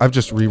 I've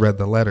just reread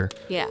the letter.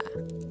 Yeah.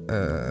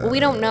 Well,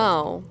 we don't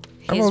know.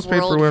 I've his always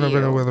paid for when I've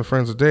been worldview. with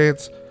friends or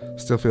dates.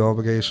 Still feel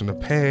obligation to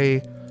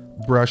pay.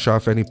 Brush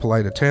off any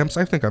polite attempts.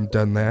 I think I've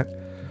done that.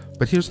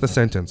 But here's the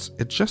sentence.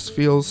 It just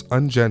feels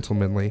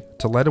ungentlemanly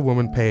to let a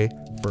woman pay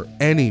for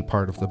any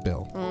part of the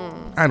bill.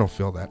 I don't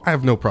feel that. I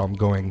have no problem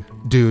going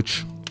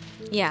Dutch.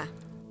 Yeah.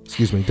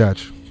 Excuse me,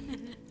 Dutch.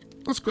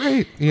 That's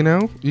great, you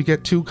know? You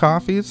get 2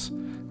 coffees.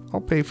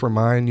 I'll pay for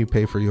mine, you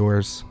pay for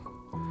yours.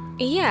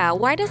 Yeah.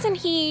 Why doesn't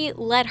he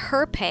let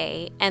her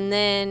pay and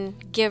then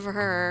give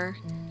her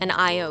an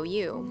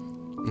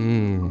IOU?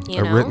 You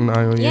A know? written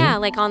IOU? Yeah,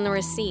 like on the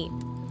receipt.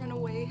 run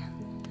away.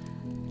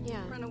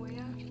 Yeah. Run away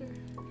after.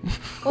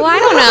 Well, I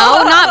don't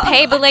know. Not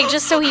pay, but like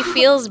just so he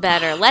feels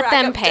better. Let Rack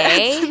them up debts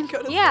pay. and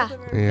go to Yeah. South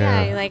America.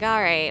 Yeah. You're like,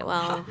 all right,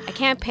 well, I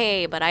can't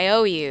pay, but I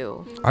owe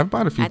you. I've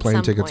bought a few At plane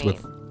some tickets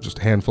point. with just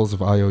handfuls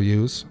of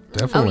IOUs. Oh,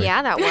 Definitely.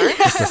 yeah, that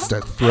works. Just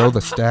to throw the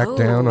stack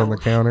down on the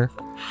counter.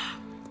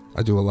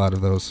 I do a lot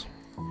of those.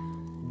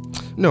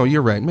 No,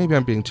 you're right. Maybe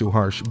I'm being too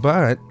harsh.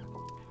 But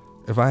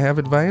if I have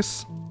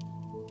advice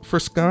for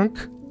Skunk,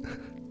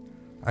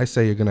 I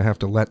say you're going to have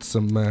to let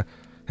some,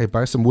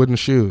 buy some wooden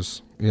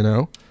shoes, you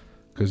know?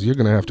 Because you're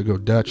going to have to go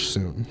Dutch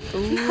soon.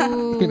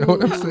 Ooh. You know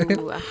what I'm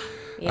saying?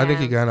 Yeah. I think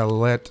you got to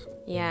let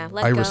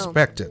let I go.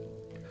 respect it.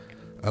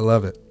 I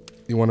love it.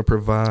 You want to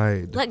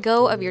provide. Let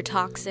go of your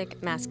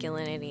toxic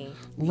masculinity.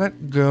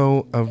 Let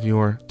go of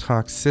your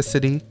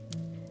toxicity.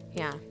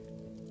 Yeah.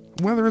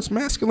 Whether it's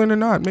masculine or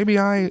not. Maybe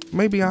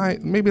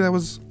that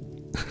was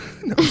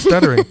no, I'm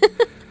stuttering.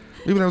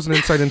 Maybe that was an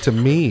insight into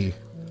me.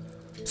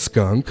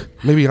 Skunk.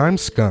 Maybe I'm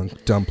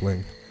Skunk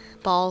Dumpling.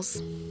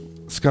 Balls.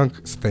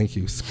 Skunk, thank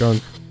you.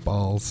 Skunk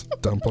Balls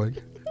Dumpling.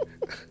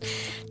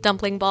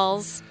 Dumpling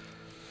balls.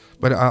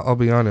 But I'll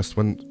be honest,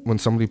 when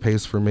somebody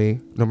pays for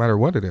me, no matter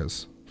what it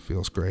is,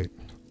 feels great.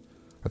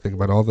 I think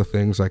about all the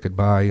things I could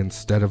buy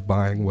instead of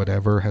buying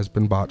whatever has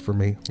been bought for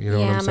me. You know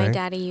what Yeah, I'm my saying?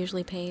 daddy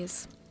usually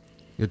pays.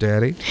 Your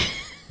daddy?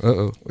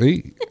 Uh-oh.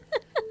 Hey.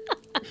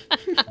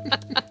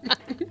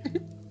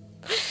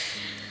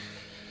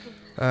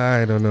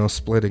 I don't know,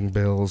 splitting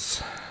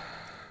bills.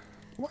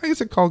 Why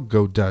is it called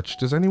Go Dutch?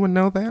 Does anyone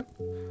know that?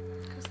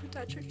 Because the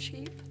Dutch are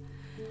cheap.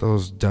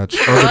 Those Dutch.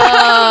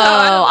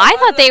 Oh, I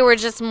thought they were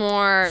just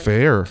more.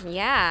 Fair.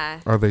 Yeah.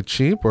 Are they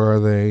cheap or are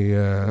they,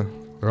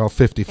 they're all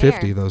 50-50,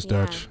 Fair, those yeah.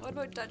 Dutch? What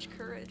about Dutch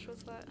courage?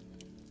 What's that?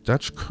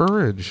 Dutch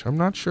courage. I'm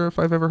not sure if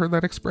I've ever heard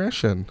that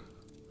expression.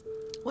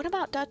 What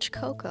about Dutch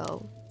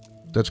cocoa?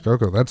 Dutch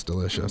cocoa, that's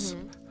delicious.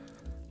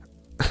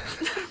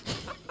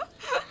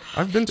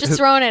 I've been to. Just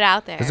throwing it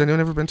out there. Has anyone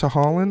ever been to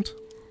Holland?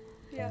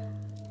 Yeah.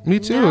 Me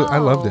too. I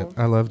loved it.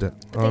 No. I loved it.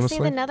 But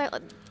honestly. they say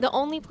the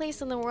only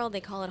place in the world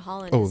they call it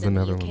Holland Oh, is the in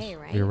the Netherlands. UK,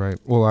 right? You're right.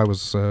 Well, I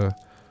was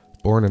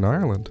born in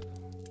Ireland.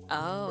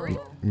 Oh.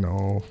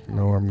 No,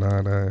 I'm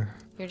not.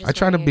 You're just I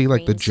try to wearing a be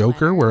like the green Joker,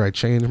 sweater. where I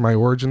change my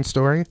origin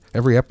story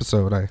every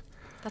episode.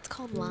 That's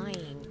called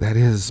lying. That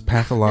is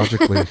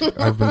pathologically.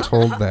 I've been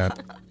told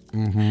that.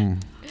 Mm-hmm.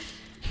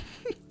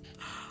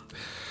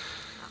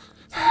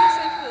 So what do you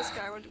say for this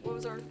guy? What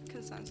was our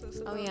consensus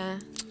Oh, about? yeah.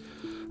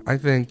 I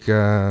think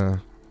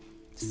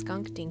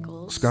Skunk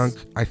Dinkles. Skunk.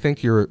 I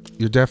think you're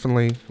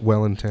definitely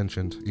well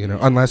intentioned. You know,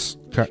 unless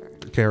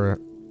Kara,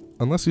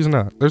 unless he's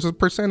not. There's a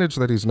percentage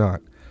that he's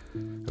not.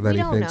 That We he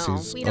don't thinks know.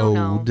 he's We don't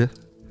know. owed.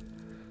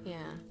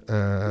 Yeah.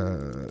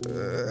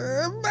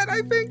 But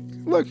I think,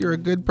 look, you're a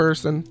good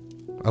person.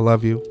 I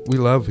love you. We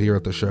love here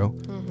at the show.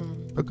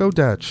 Mm-hmm. But go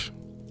Dutch.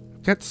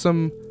 Get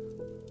some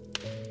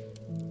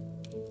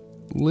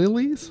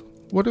lilies.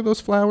 What are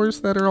those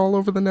flowers that are all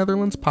over the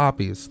Netherlands?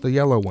 Poppies, the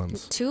yellow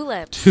ones.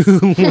 Tulips.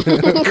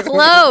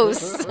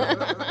 Close.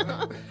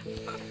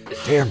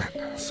 Damn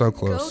it. So Go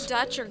close.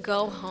 Dutch or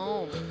go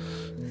home.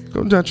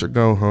 Go Dutch or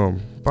go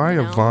home. Buy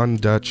a No. Von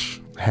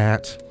Dutch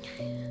hat.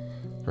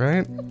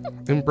 Right?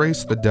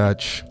 Embrace the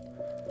Dutch.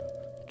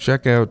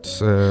 Check out,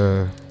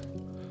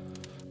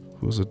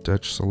 who's a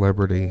Dutch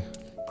celebrity?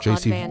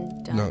 Claude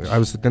Van Dutch. No, I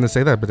was going to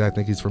say that, but I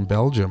think he's from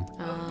Belgium.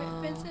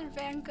 Vincent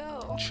Van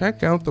Gogh.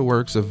 Check out the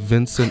works of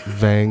Vincent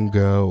van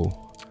Gogh.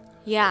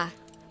 Yeah.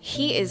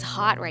 He is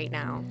hot right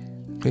now.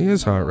 He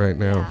is hot right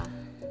now.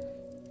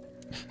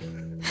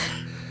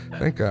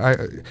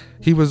 Yeah.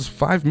 He was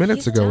 5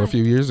 minutes He's ago, a done.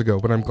 few years ago,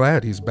 but I'm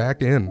glad he's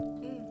back in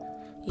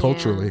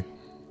culturally.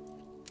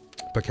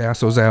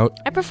 Picasso's out.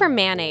 I prefer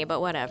mayonnaise,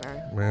 but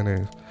whatever.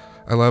 Mayonnaise.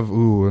 I love,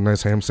 a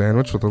nice ham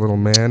sandwich with a little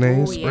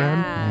mayonnaise Oh, spread.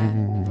 yeah.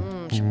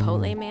 Mm.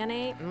 Chipotle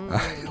mayonnaise.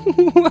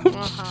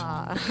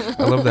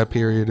 I love that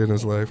period in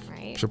his life.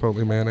 Right.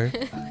 Chipotle mayonnaise.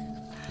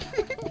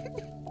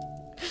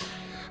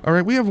 All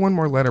right, we have one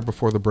more letter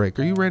before the break.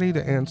 Are you ready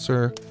to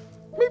answer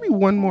maybe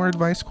one more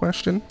advice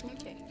question?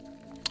 Okay.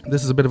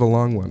 This is a bit of a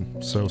long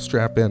one, so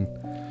strap in.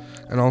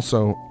 And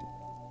also,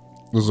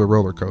 this is a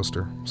roller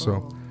coaster,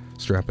 so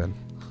strap in.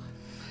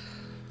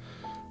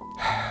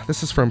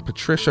 This is from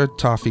Patricia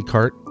Toffee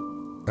Cart,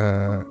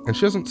 and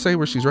she doesn't say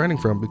where she's writing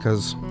from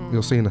because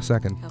you'll see in a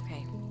second.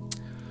 Okay.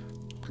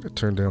 I'm going to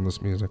turn down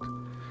this music.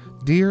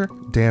 Dear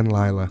Dan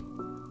Lila,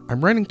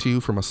 I'm writing to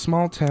you from a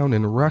small town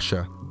in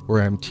Russia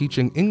where I'm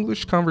teaching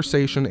English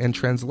conversation and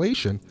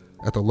translation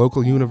at the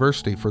local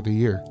university for the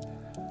year.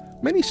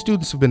 Many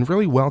students have been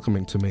really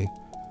welcoming to me,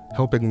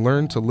 helping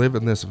learn to live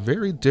in this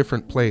very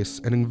different place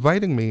and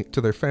inviting me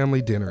to their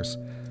family dinners.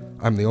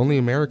 I'm the only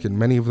American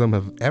many of them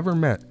have ever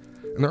met,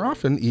 and they're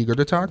often eager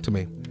to talk to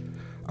me.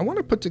 I want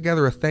to put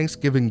together a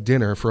Thanksgiving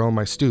dinner for all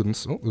my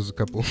students. Oh, it was a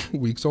couple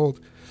weeks old.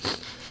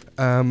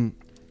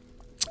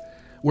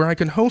 Where I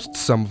can host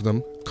some of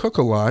them, cook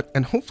a lot,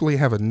 and hopefully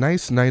have a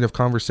nice night of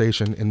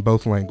conversation in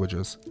both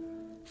languages.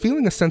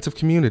 Feeling a sense of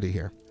community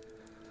here.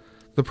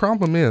 The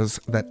problem is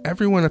that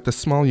everyone at the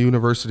small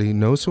university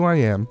knows who I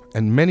am,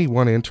 and many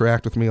want to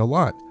interact with me a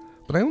lot,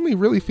 but I only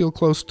really feel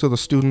close to the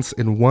students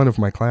in one of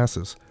my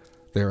classes.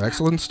 They are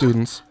excellent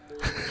students,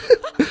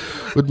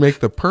 would make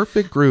the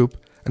perfect group,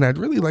 and I'd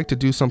really like to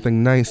do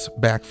something nice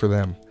back for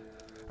them.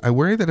 I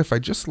worry that if I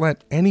just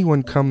let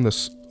anyone come,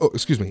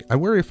 I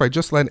worry if I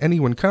just let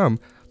anyone come,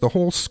 the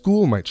whole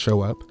school might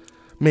show up,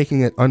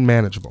 making it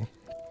unmanageable.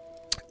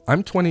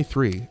 I'm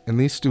 23, and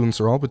these students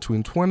are all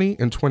between 20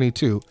 and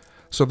 22,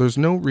 so there's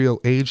no real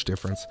age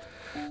difference.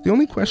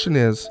 The question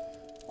is,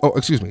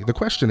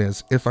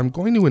 if I'm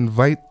going to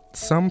invite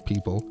some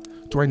people,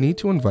 do I need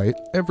to invite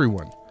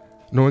everyone,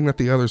 knowing that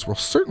the others will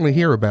certainly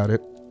hear about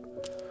it?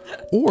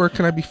 Or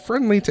can I be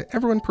friendly to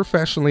everyone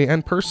professionally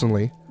and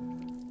personally,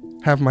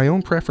 have my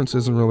own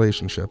preferences and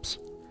relationships?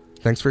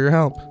 Thanks for your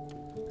help,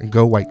 and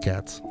go White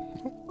Cats.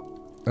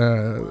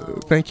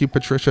 Thank you,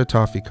 Patricia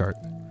Toffee Cart.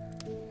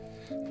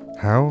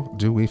 How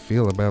do we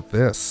feel about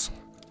this?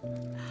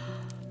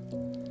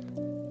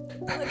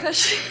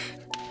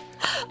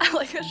 I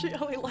like how she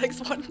only likes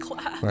one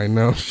class. I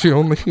know, she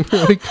only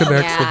really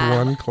connects Yeah.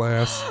 with one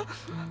class.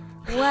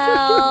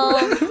 Well,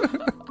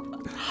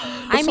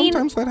 I mean,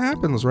 Sometimes that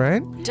happens,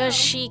 right? does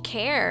she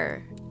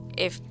care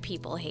if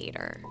people hate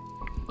her?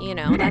 You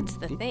know, that's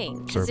the thing.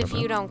 Because Sorry if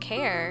about you that. don't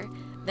care,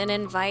 then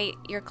invite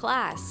your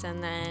class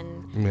and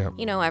then,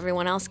 Yeah.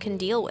 everyone else can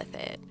deal with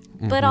it.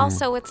 But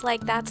also, it's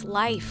like, that's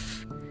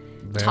life.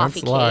 That's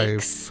Toffee life.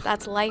 cakes.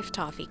 That's life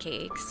toffee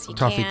cakes. You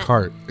Toffee can't...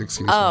 Cart,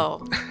 excuse Oh,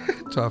 me.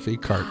 Toffee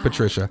Cart,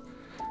 Patricia,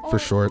 for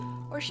short.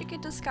 Or she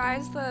could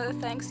disguise the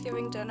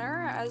Thanksgiving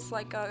dinner as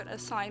like an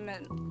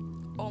assignment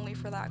only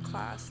for that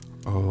class.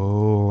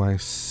 Oh, I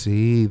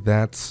see.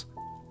 That's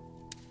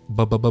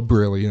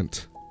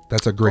brilliant.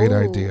 That's a great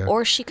idea.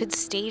 Or she could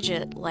stage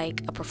it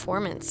like a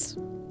performance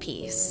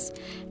piece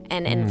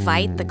and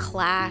invite the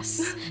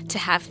class to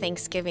have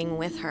Thanksgiving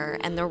with her,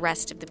 and the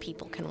rest of the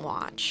people can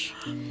watch.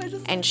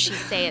 And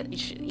she's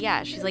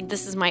like,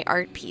 this is my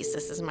art piece,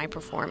 this is my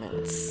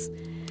performance.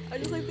 I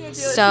just like the idea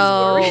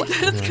So- that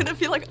she's worried that it's gonna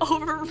be like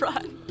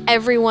overrun.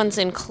 Everyone's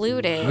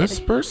included. This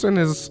person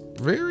is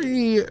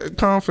very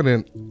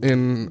confident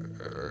in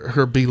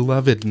her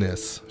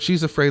belovedness.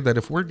 She's afraid that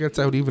if word gets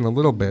out even a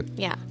little bit,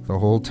 Yeah. the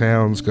whole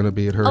town's going to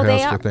be at her They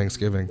house are. for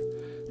Thanksgiving.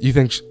 You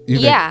think?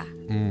 Yeah.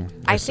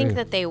 I see. think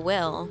that they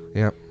will.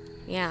 Yep.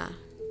 Yeah.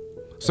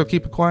 So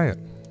keep it quiet.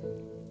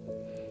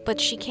 But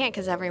she can't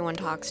because everyone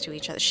talks to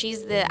each other.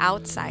 She's the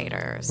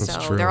outsider, so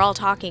true. they're all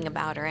talking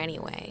about her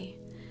anyway.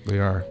 They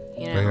are.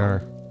 You They know. are.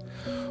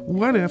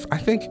 What if, I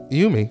think,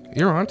 Yumi,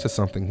 you're onto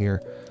something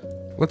here.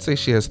 Let's say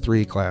she has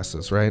 3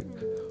 classes, right?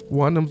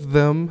 One of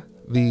them,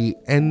 the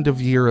end of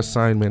year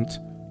assignment,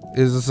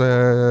 is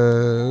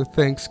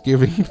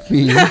Thanksgiving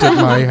themed at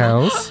my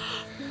house.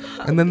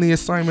 And then the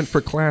assignment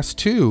for class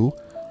 2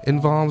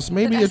 involves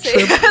maybe a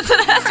trip.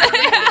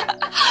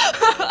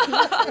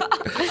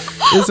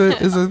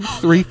 is a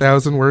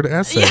 3,000 word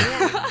essay.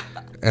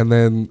 And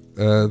then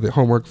the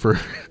homework for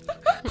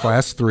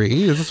class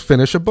 3 is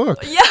finish a book.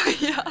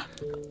 Yeah.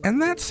 And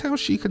that's how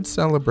she could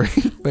celebrate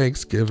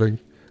Thanksgiving.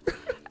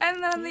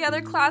 And then the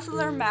other classes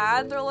are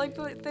mad. They're like,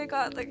 but they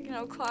got, like, you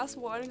know, class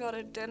 1 got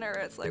a dinner.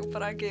 It's like,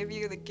 but I gave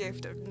you the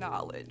gift of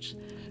knowledge.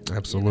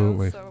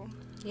 Absolutely. You know, so,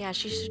 Yeah,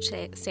 she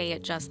should say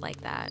it just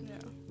like that.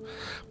 yeah.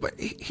 But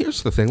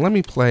here's the thing. Let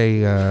me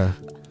play,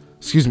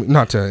 excuse me,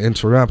 not to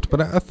interrupt, but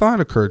a thought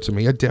occurred to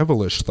me, a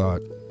devilish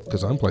thought,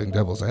 because I'm playing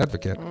devil's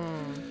advocate.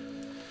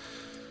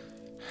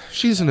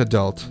 She's an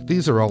adult.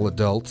 These are all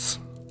adults.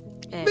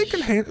 They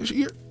can handle,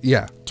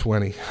 yeah,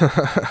 20.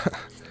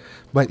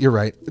 But you're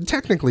right.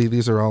 Technically,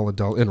 these are all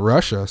adult. In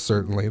Russia,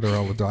 certainly, they're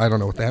all adult. I don't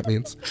know what that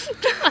means.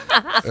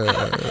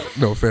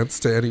 No offense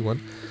to anyone.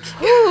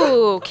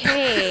 Ooh,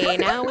 okay,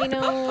 now we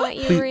know what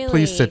you really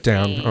Please sit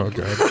down. think. Oh,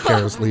 God.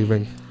 Kara's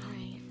leaving.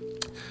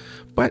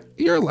 But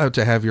you're allowed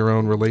to have your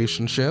own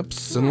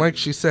relationships. And like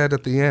she said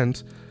at the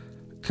end,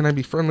 can I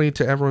be friendly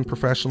to everyone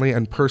professionally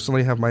and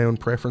personally have my own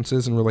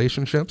preferences and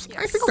relationships?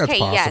 I think that's Okay,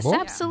 possible.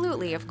 yes,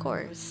 absolutely, of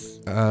course.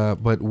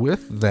 But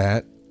with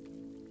that,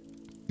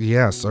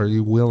 yes, are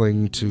you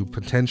willing to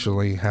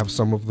potentially have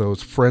some of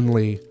those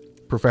friendly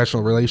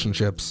professional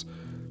relationships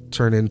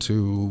turn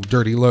into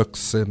dirty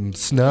looks and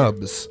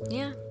snubs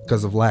Yeah.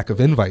 because of lack of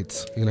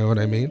invites? You know what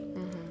I mean?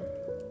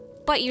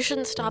 But you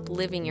shouldn't stop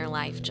living your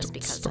life just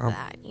because stop. of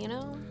that, you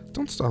know?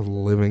 Don't stop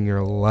living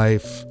your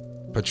life,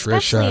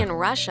 Patricia. Especially in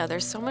Russia,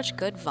 there's so much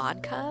good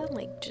vodka.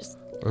 Like, just,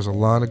 There's a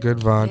lot of good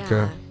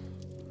vodka.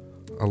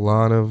 A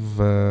lot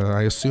of,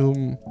 I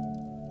assume,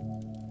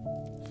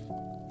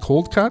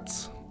 cold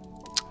cuts?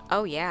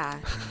 oh, yeah.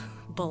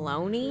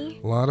 Bologna,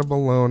 A lot of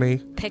bologna.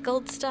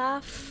 pickled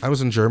stuff. I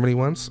was in Germany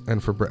once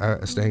and for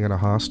staying at a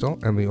hostel,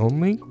 and the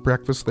only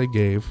breakfast they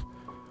gave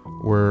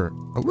were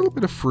a little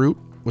bit of fruit,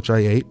 which I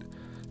ate,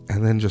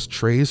 and then just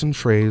trays and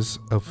trays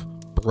of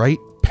bright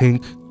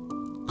pink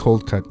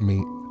cold cut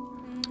meat.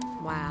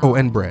 Wow. Oh,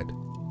 and bread.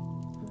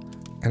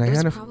 And I it was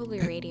had a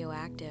probably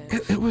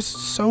radioactive. it was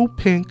so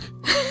pink.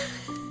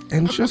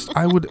 And just,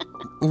 I would,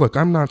 look,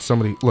 I'm not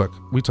somebody, look,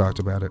 we talked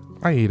about it.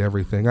 I eat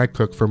everything. I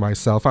cook for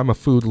myself. I'm a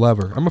food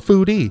lover. I'm a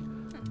foodie.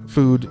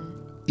 Food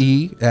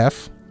E,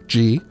 F,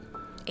 G.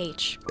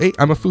 H. A,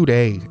 I'm a food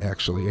A,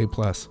 actually, A+.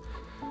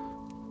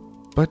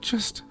 But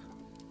just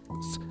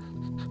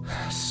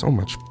so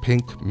much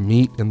pink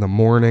meat in the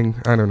morning.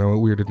 I don't know, it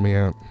weirded me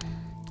out.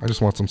 I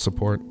just want some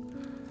support.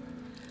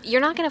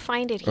 You're not going to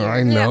find it here.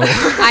 I know.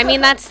 I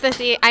mean, that's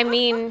the I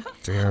mean,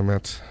 Damn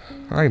it.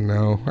 I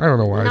know. I don't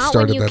know why I not when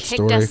started you that kicked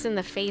story. us in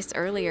the face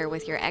earlier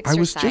with your I exercises.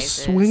 was just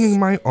swinging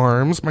my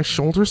arms. My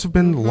shoulders have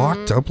been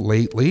locked up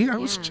lately. I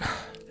was.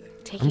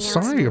 Taking I'm out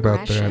some sorry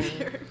about that.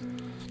 aggression.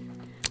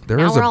 There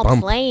Now is we're a all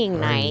bump. playing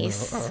I know.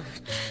 nice. Oh,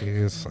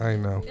 jeez, I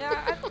know.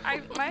 Yeah,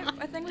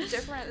 my thing was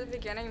different at the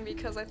beginning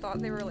because I thought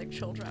they were like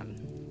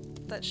children.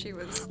 That she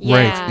was. Yeah,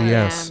 Right.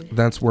 Yes, yeah.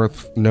 that's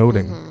worth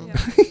noting.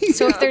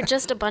 So if they're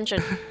just a bunch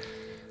of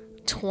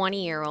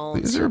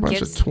 20-year-olds These are a who bunch of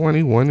gives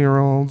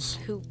 21-year-olds.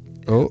 who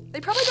Oh, They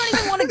probably don't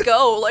even want to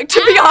go. Like,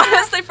 to be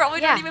honest, they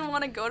probably Yeah. don't even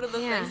want to go to the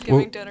Yeah. Thanksgiving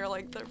Well, dinner.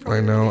 Like, they're probably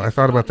I know. really I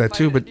thought about not that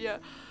too, invited, but yeah.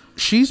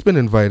 she's been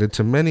invited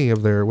to many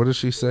of their. What does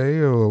she say?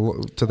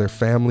 Oh, to their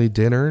family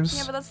dinners.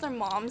 Yeah, but that's their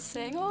mom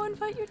saying, "Oh,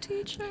 invite your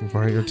teacher."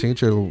 Invite your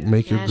teacher. It'll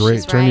make Yeah, you great.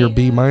 she's Turn your right.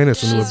 B- into a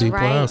she's B+.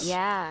 right.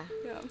 Yeah.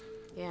 Yeah.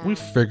 Yeah. We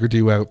figured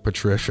you out,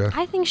 Patricia.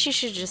 I think she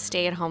should just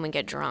stay at home and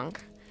get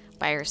drunk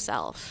by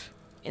herself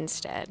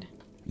instead.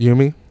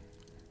 Yumi?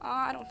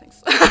 I don't think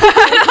so.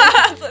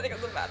 I think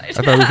it's a bad idea.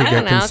 I thought we could I get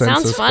don't know.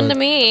 consensus. Sounds fun but to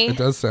me. It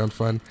does sound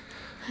fun.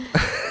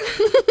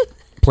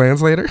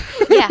 Plans later?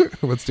 Yeah.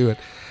 Let's do it.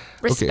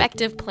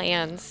 Respective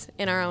plans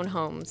in our own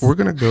homes. We're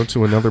going to go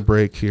to another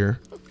break here.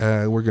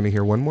 We're going to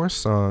hear one more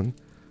song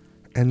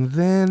and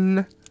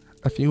then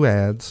a few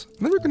ads.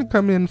 And then we're going to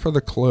come in for the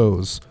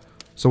close.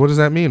 So what does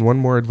that mean? One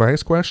more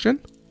advice question?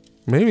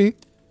 Maybe.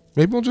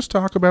 Maybe we'll just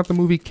talk about the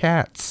movie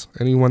Cats.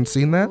 Anyone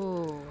seen that?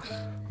 Ooh.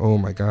 Oh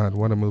my God,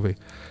 what a movie.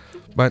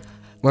 But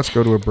let's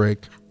go to a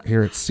break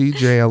here at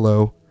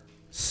CJLO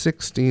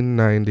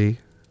 1690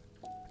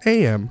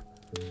 AM.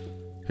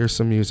 Here's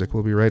some music.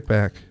 We'll be right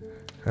back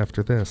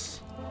after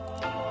this.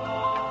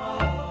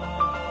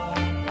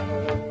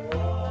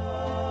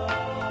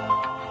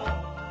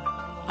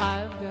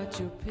 I've got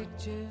your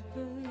picture.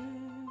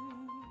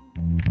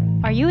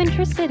 Are you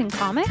interested in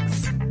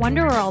comics?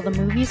 Wonder where all the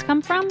movies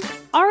come from?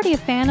 Already a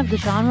fan of the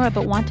genre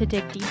but want to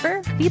dig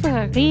deeper?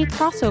 Librairie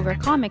Crossover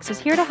Comics is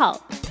here to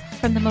help.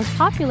 From the most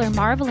popular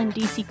Marvel and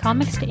DC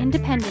comics to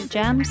independent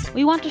gems,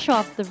 we want to show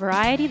off the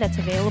variety that's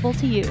available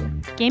to you.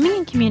 Gaming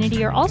and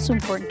community are also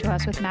important to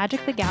us with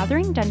Magic the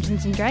Gathering,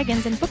 Dungeons &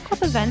 Dragons, and book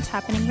club events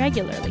happening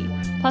regularly.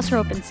 Plus, we're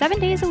open 7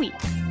 days a week.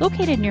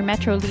 Located near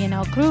Metro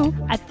Lionel Crew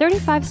at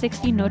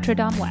 3560 Notre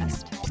Dame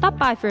West. Stop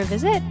by for a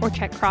visit or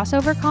check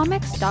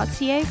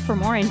crossovercomics.ca for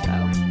more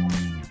info.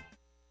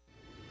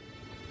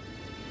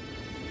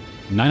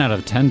 9 out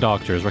of 10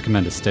 doctors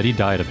recommend a steady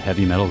diet of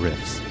heavy metal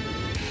riffs.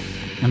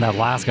 And that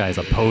last guy is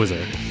a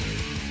poser.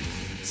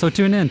 So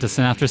tune in to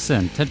Sin After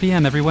Sin, 10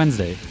 p.m. every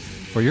Wednesday,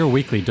 for your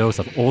weekly dose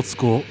of old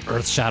school,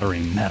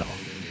 earth-shattering metal.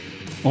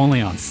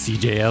 Only on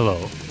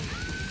CJLO.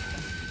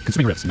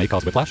 Consuming riffs may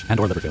cause whiplash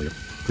and/or liver failure.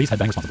 Please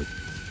headbang responsibly.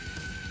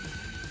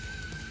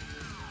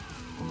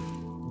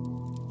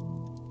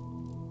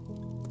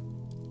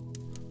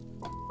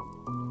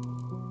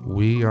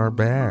 We are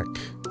back.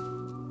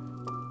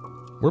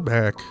 We're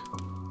back.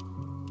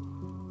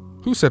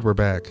 Who said we're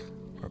back?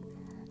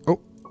 Oh,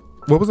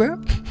 what was that?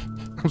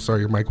 I'm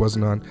sorry, your mic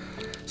wasn't on.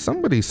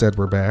 Somebody said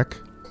we're back.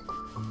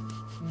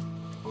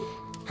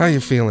 How you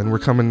feeling? We're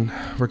coming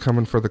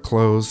for the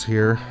close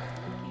here.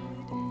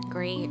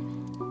 Great.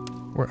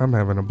 I'm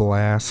having a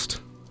blast.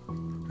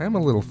 I'm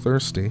a little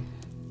thirsty.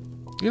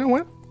 You know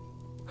what?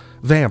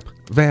 Vamp.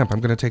 I'm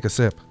gonna take a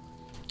sip.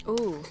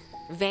 Ooh,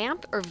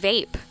 vamp or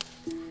vape?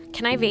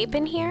 Can I vape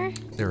in here?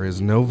 There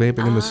is no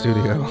vaping in the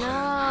studio.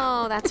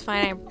 No, that's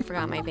fine. I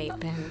forgot my vape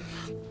pen.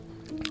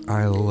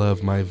 I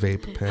love my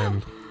vape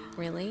pen.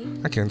 Really?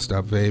 I can't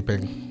stop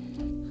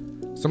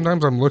vaping.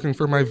 Sometimes I'm looking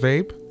for my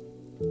vape.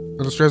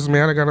 It stresses me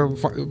out. I gotta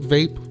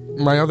vape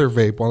my other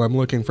vape while I'm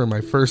looking for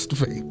my first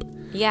vape.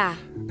 Yeah.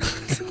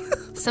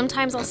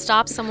 Sometimes I'll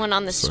stop someone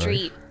on the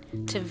street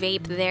to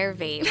vape their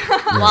vape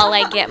while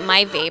I get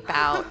my vape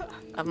out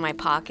of my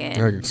pocket.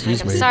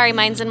 Excuse me. I'm sorry,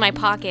 mine's in my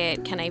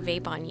pocket. Can I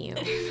vape on you?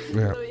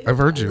 Yeah, I've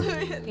heard you.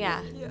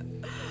 Yeah.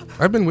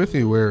 I've been with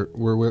you where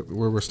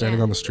we're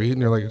standing on the street and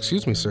you're like,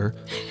 "Excuse me, sir,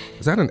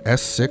 is that an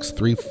S6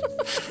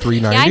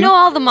 390?" Yeah, I know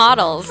all the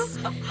models.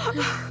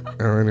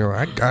 And you're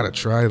like, "I gotta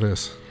try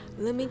this."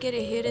 Let me get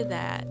a hit of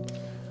that.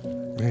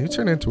 Man, you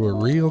turn into a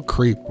real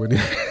creep when you.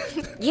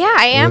 Yeah,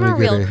 I am a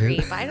real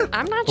creep.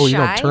 I'm not shy. Oh, you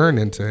don't turn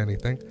into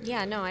anything.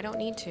 Yeah, no, I don't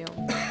need to.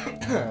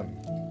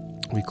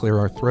 We clear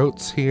our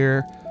throats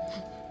here.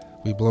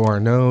 We blow our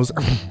nose.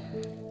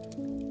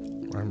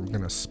 I'm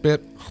gonna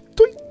spit.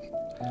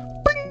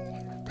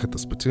 Hit the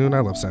spittoon. I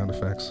love sound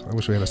effects. I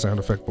wish we had a sound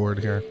effect board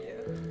here.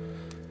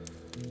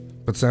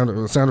 But sound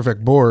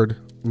effect board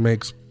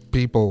makes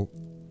people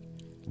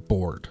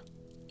bored.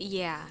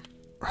 Yeah.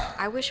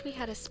 I wish we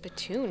had a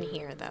spittoon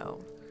here,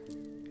 though.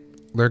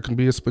 There can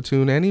be a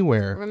spittoon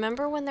anywhere.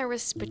 Remember when there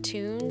was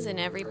spittoons in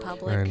every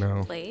public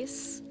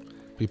place?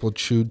 People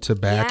chewed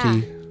tobacco.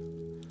 Yeah.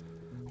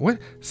 What?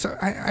 So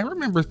I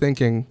remember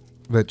thinking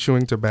that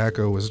chewing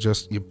tobacco was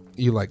just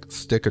you like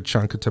stick a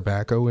chunk of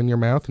tobacco in your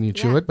mouth and you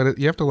chew it, but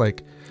you have to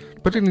like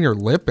put it in your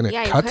lip and it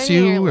cuts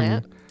you, in your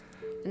lip,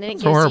 and then it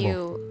gives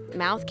you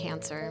mouth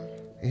cancer.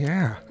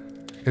 Yeah.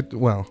 That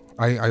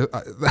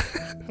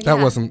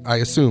wasn't. I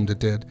assumed it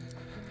did.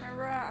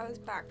 Remember, I was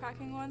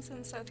backpacking once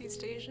in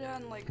Southeast Asia,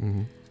 and like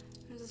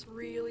there's this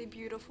really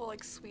beautiful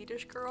like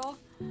Swedish girl,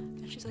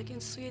 and she's like, in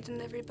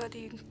Sweden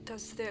everybody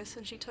does this,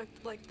 and she took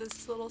like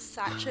this little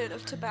sachet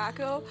of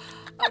tobacco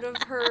out of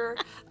her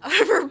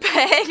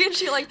bag, and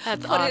she like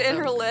put it in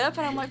her lip,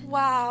 and I'm like,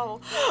 wow,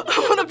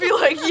 I want to be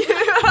like you.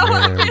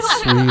 Man,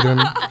 Sweden.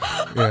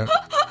 Yeah.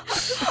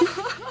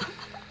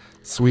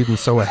 Sweden's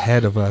so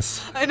ahead of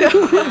us. I know.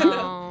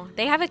 Oh,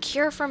 they have a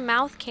cure for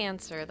mouth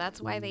cancer.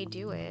 That's why they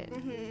do it.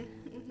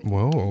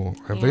 Whoa.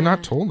 Have they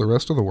not told the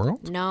rest of the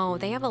world? No,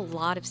 they have a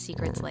lot of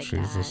secrets like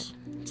Jesus.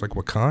 that. It's like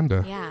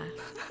Wakanda. Yeah.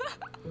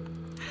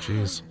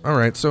 Jeez. All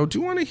right. So do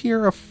you want to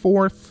hear a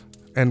fourth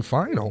and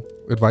final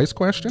advice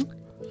question?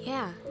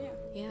 Yeah.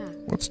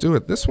 Let's do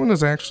it. This one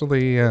is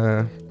actually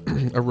a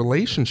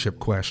relationship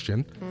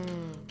question,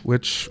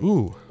 which,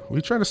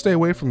 we try to stay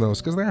away from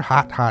those because they're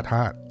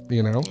hot,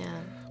 you know? Yeah.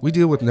 We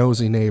deal with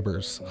nosy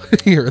neighbors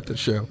here at the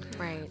show.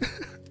 Right.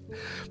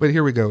 But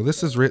here we go.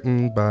 This is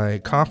written by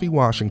Coffee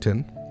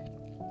Washington,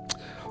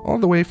 all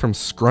the way from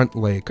Scrunt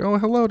Lake. Oh,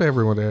 hello to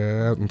everyone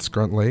out in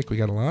Scrunt Lake. We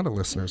got a lot of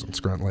listeners in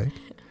Scrunt Lake.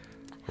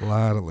 A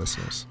lot of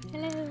listeners.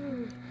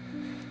 Hello.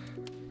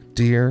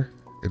 Dear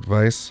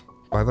Advice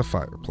by the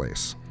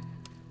Fireplace.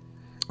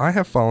 I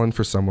have fallen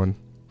for someone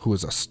who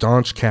is a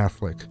staunch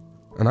Catholic,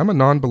 and I'm a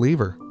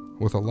non-believer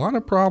with a lot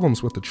of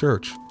problems with the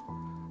church.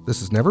 This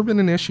has never been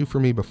an issue for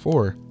me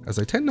before, as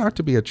I tend not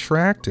to be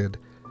attracted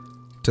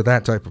to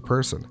that type of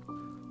person.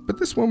 But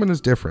this woman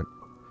is different.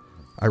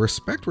 I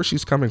respect where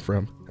she's coming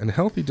from, and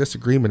healthy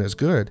disagreement is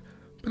good,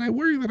 but I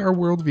worry that our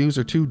worldviews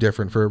are too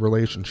different for a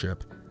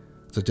relationship.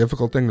 It's a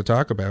difficult thing to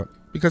talk about,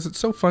 because it's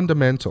so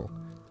fundamental.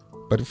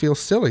 But it feels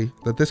silly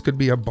that this could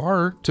be a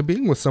bar to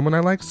being with someone I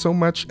like so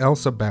much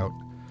else about.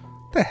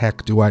 The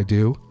heck do I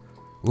do?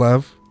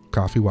 Love,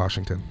 Coffee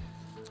Washington.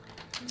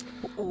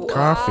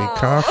 Coffee.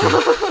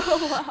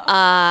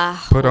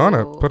 Put on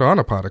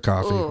a pot of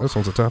coffee. Ooh. This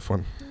one's a tough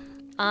one.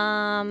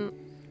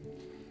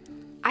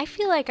 I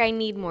feel like I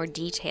need more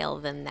detail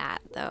than that,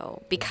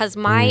 though, because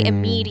my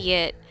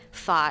immediate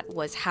thought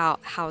was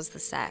how's the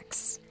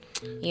sex,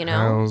 you know?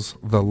 How's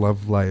the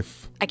love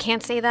life? I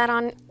can't say that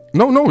on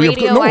No,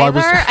 radio no.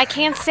 either. I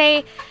can't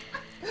say.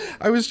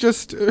 I was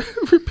just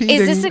repeating.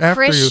 Is this a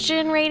after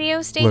Christian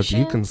radio station? Look,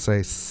 you can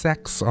say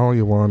sex all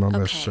you want on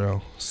this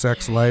show.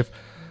 Sex life.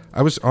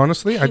 I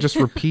just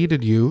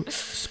repeated you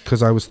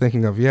because I was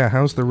thinking of,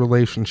 how's the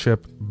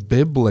relationship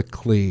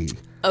biblically?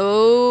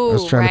 Oh, I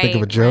was trying to think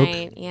of a joke.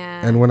 Right,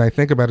 yeah. And when I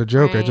think about a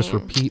joke, I just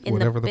repeat in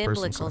whatever the the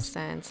person biblical says.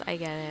 sense. I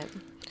get it.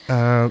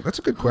 That's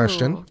a good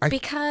question. Ooh,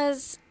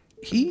 because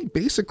he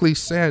basically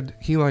said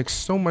he likes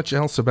so much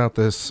else about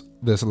this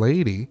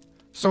lady,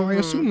 so I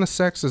assume the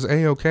sex is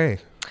A-okay.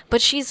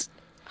 But she's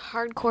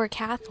hardcore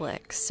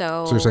Catholic,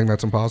 so So you're saying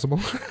that's impossible?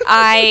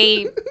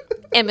 I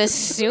am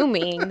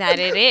assuming that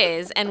it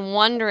is and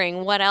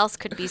wondering what else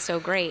could be so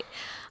great.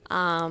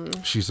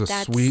 She's a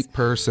sweet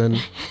person.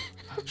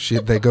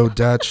 They go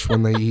Dutch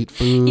when they eat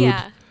food.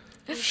 Yeah.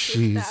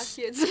 She's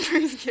Baskets and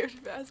brings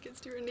gift baskets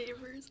to her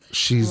neighbors.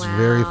 She's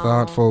very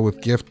thoughtful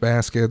with gift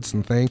baskets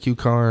and thank you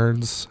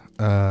cards.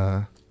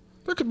 There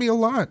could be a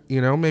lot,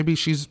 you know. Maybe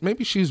she's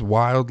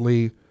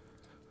wildly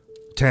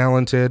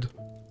talented.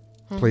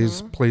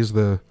 Plays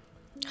the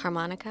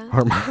harmonica.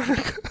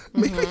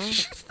 Maybe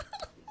she's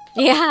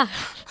Yeah.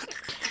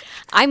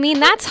 I mean,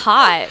 that's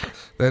hot.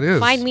 that is.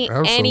 Find me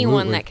absolutely.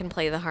 anyone that can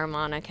play the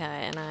harmonica,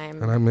 and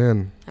I'm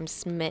in. I'm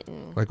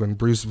smitten. Like when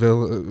Bruce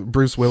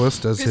Willis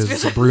does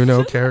his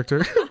Bruno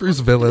character.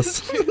 Bruce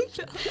Willis.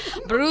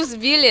 Bruce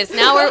Willis.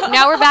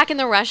 Now we're back in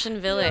the Russian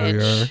village.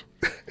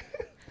 We are.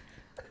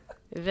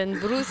 Then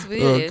Bruce Oh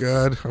Willis.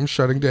 God, I'm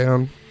shutting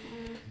down.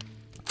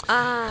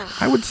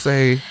 I would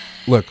say,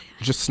 look,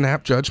 just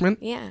snap judgment.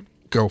 Yeah.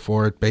 Go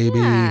for it, baby.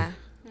 Yeah.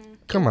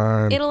 Come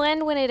on. It'll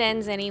end when it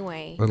ends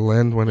anyway. It'll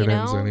end when You it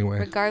ends know? anyway.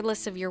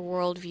 Regardless of your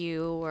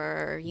worldview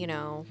or,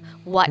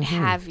 what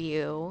have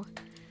you.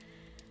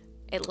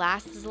 It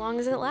lasts as long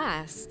as it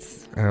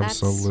lasts.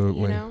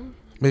 Absolutely.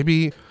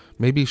 That's,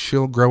 Maybe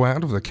she'll grow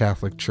out of the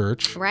Catholic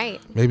Church.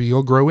 Right. Maybe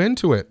you'll grow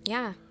into it.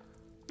 Yeah.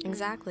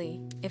 Exactly.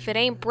 If it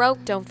ain't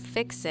broke, don't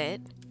fix it.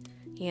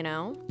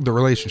 The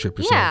relationship,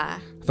 you're Yeah.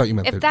 saying. I thought you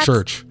meant If the that's-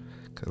 church.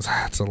 Because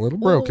that's a little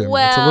broken.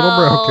 Well, it's a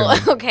little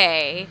broken.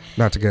 Okay.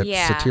 Not to get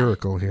Yeah.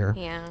 satirical here.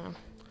 Yeah.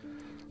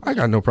 I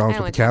got no problems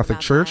I with the don't wanna talk Catholic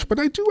about Church, that. but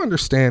I do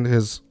understand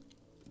his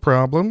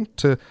problem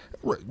to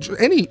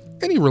any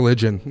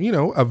religion.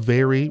 A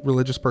very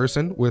religious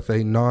person with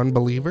a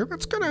non-believer,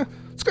 it's gonna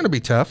be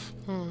tough.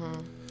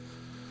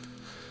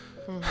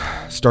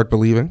 Start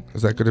believing.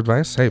 Is that good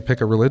advice? Hey, pick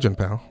a religion,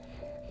 pal.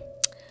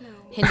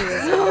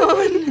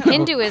 Hinduism.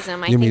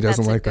 Hinduism. I Yumi think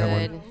doesn't that's like a that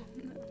good.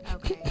 one.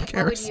 Okay. What would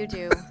cares? you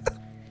do?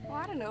 Well,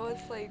 I don't know.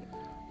 It's like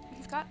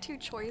he's got two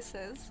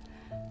choices,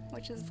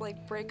 which is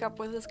like break up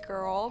with this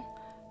girl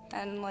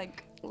and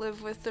like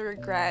live with the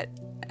regret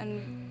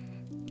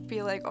and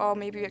be like, oh,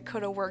 maybe it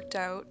could have worked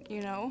out,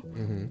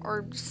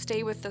 or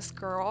stay with this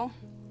girl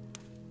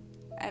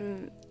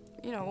and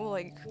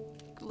like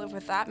live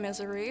with that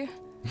misery.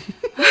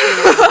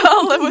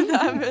 I'll live with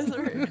that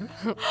misery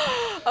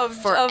of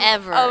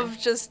Forever. of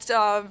just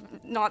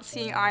not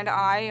seeing eye to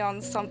eye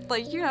on some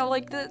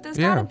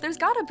there's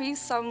gotta be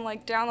some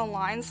like down the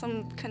line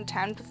some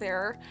contempt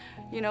there,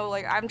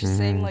 like I'm just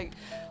saying like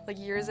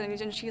years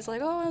and she's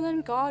like, oh, and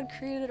then God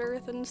created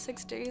Earth in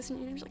 6 days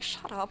and you're just like,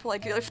 shut up,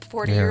 like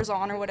 40 years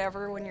on or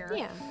whatever when you're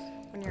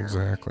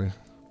Exactly.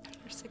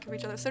 sick of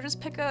each other. So just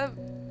pick a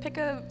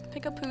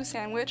poo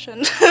sandwich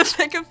and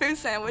pick a poo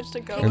sandwich to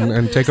go with.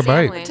 And take a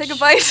bite. Sandwich. Take a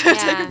bite. Yeah.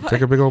 Take a bite.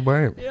 Take a big old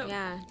bite. Yep.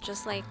 Yeah,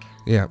 just like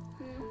Yeah.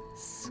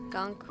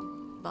 Skunk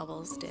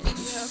Bubbles did.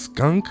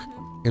 Skunk,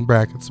 in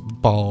brackets,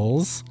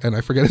 balls, and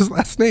I forget his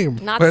last name.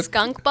 Not but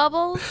Skunk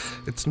Bubbles?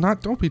 It's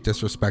not. Don't be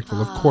disrespectful.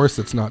 Of course,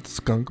 it's not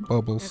skunk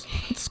bubbles.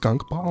 It's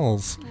skunk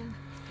balls.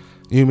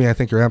 Yumi, I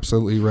think you're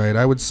absolutely right.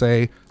 I would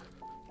say,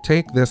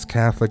 take this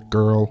Catholic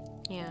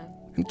girl Yeah.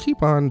 and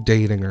keep on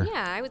dating her.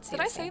 Yeah, I would say. Did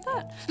I the say same.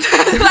 that?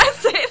 Did I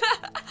say that?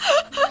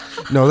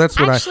 No, that's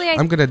what Actually,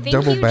 I'm gonna think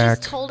double you back.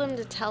 just told him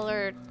to tell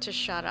her to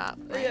shut up.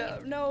 Right? Yeah,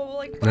 no,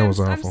 like That was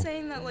I'm awful.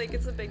 saying that like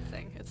it's a big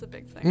thing. It's a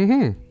big thing.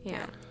 Mm-hmm.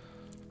 Yeah.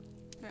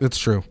 It's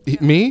true.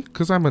 Me,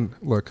 because I'm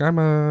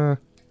a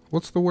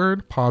what's the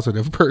word?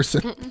 Positive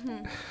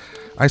person.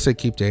 I say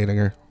keep dating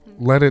her.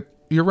 Let it.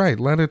 You're right.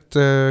 Let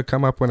it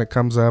come up when it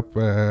comes up.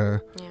 Yeah.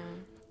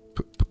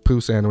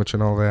 Poo sandwich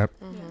and all that.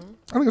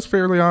 I think it's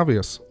fairly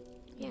obvious.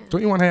 Yeah.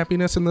 Don't you want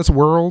happiness in this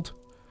world?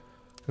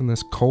 In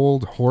this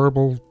cold,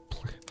 horrible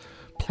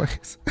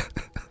place?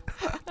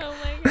 Oh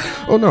my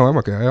god. Oh no, I'm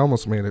okay. I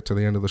almost made it to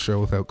the end of the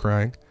show without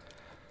crying.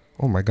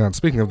 Oh my god,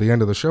 speaking of the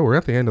end of the show, we're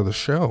at the end of the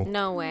show.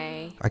 No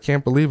way. I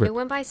can't believe it. It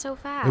went by so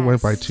fast. It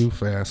went by too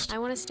fast. I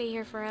want to stay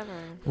here forever.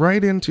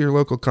 Right into your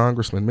local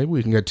congressman. Maybe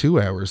we can get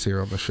 2 hours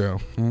here on the show.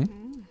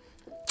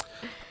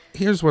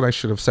 Here's what I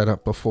should have set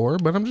up before,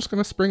 but I'm just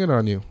going to spring it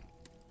on you.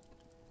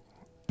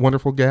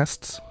 wonderful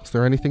guests. Is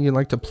there anything you'd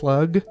like to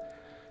plug?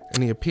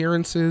 Any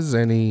appearances?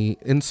 Any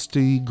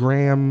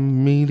Instagram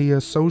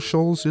media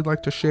socials you'd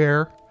like to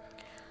share?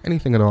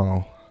 Anything at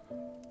all?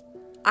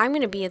 I'm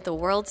going to be at the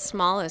world's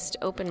smallest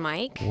open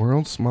mic.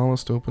 World's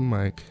smallest open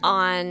mic.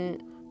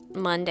 On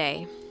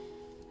Monday.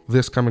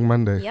 This coming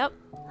Monday? Yep.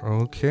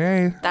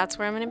 Okay. That's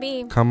where I'm going to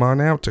be. Come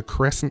on out to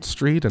Crescent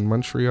Street in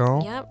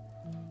Montreal. Yep.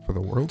 For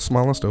the world's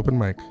smallest open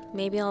mic.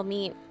 Maybe I'll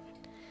meet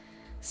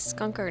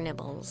Skunker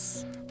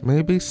Nibbles.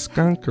 Maybe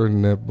Skunker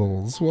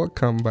Nibbles will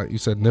come by. You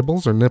said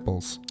nibbles or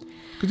nipples?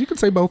 Because you can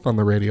say both on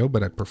the radio,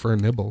 but I'd prefer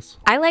nibbles.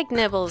 I like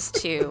Nibbles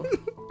too.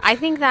 I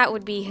think that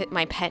would be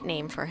my pet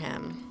name for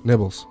him.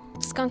 Nibbles.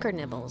 Skunker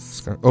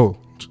Nibbles.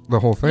 The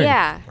whole thing?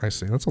 Yeah. I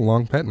see. That's a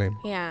long pet name.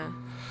 Yeah.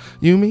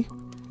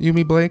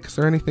 Yumi Blake, is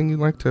there anything you'd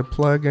like to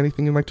plug?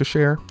 Anything you'd like to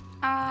share?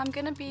 I'm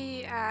going to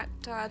be at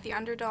the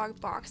Underdog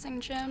Boxing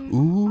Gym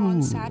Ooh.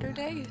 on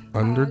Saturday.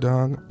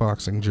 Underdog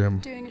Boxing Gym.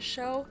 Doing a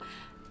show.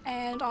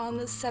 And on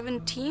the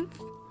 17th,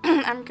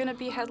 I'm going to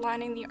be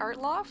headlining the Art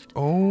Loft.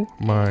 Oh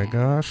my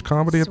gosh.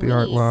 Comedy at the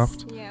Art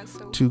Loft. Yeah,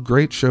 so 2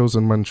 great shows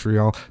in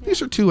Montreal.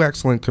 These are 2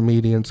 excellent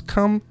comedians.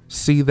 Come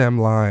see them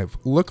live.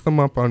 Look them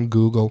up on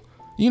Google.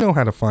 You know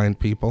how to find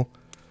people.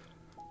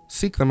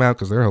 Seek them out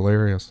because they're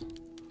hilarious.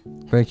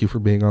 Thank you for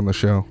being on the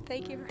show.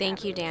 Thank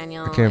you,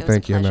 Daniel. I can't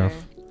thank you enough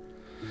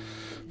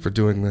for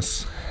doing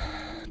this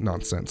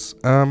nonsense.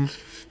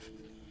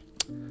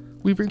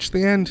 We've reached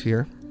the end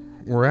here.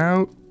 We're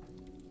out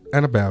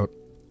and about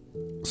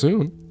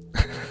soon.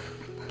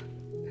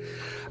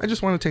 I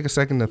just want to take a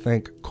second to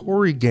thank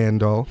Corey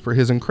Gandol for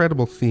his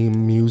incredible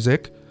theme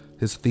music,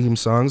 his theme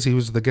songs. He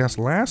was the guest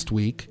last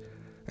week,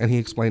 and he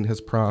explained his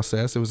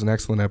process. It was an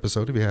excellent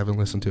episode if you haven't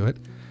listened to it.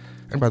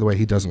 And by the way,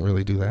 he doesn't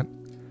really do that.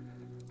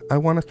 I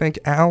want to thank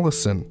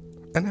Allison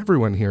and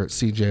everyone here at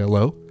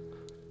CJLO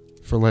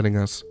for letting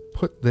us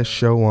put this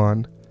show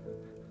on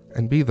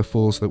and be the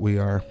fools that we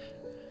are.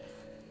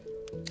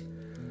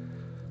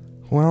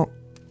 Well,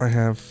 I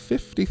have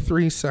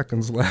 53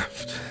 seconds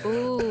left.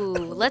 Ooh,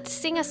 let's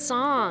sing a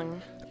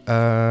song.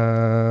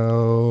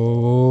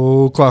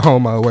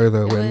 Oklahoma, where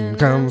the wind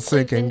comes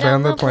sinking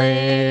down the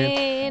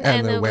plain,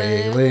 and the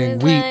wailing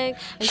wheat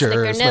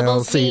sure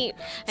smells sweet.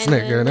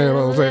 Snicker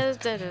nibbles.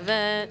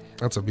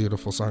 That's a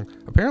beautiful song.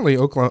 Apparently,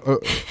 Oklahoma.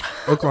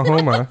 I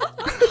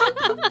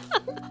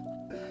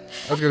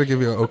was going to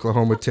give you an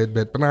Oklahoma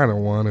tidbit, but I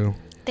don't want to.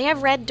 They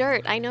have red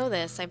dirt. I know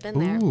this. I've been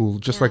there. Ooh,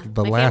 just like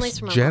The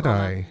Last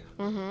Jedi.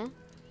 Mm-hmm.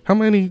 How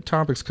many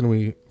topics can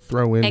we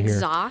throw in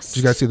Exhaust.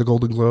 here? Did you guys see the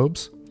Golden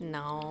Globes?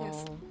 No.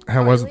 Yes.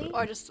 How was it? Oh,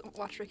 I just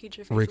watched Ricky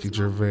Gervais. Ricky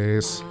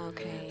Gervais. Oh,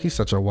 okay. He's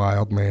such a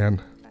wild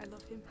man. I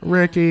love him.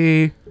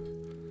 Ricky.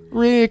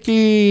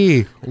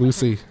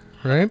 Lucy,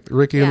 right?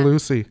 Ricky and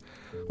Lucy.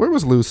 Where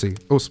was Lucy?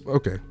 Oh,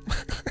 okay.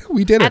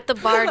 We did it. At the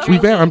bar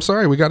drinking. I'm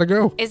sorry. We got to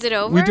go. Is it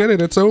over? We did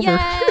it. It's over.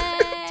 Yay!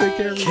 Take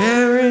care.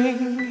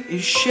 Caring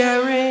is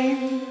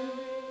sharing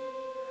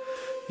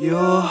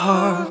your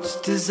heart's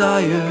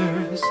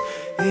desires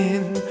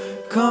in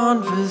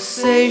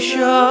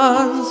conversations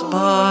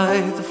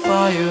by the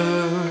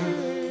fire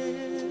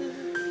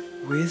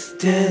with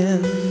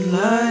Dan,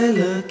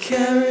 Lila,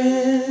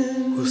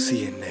 Karen. We'll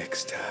see you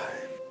next time.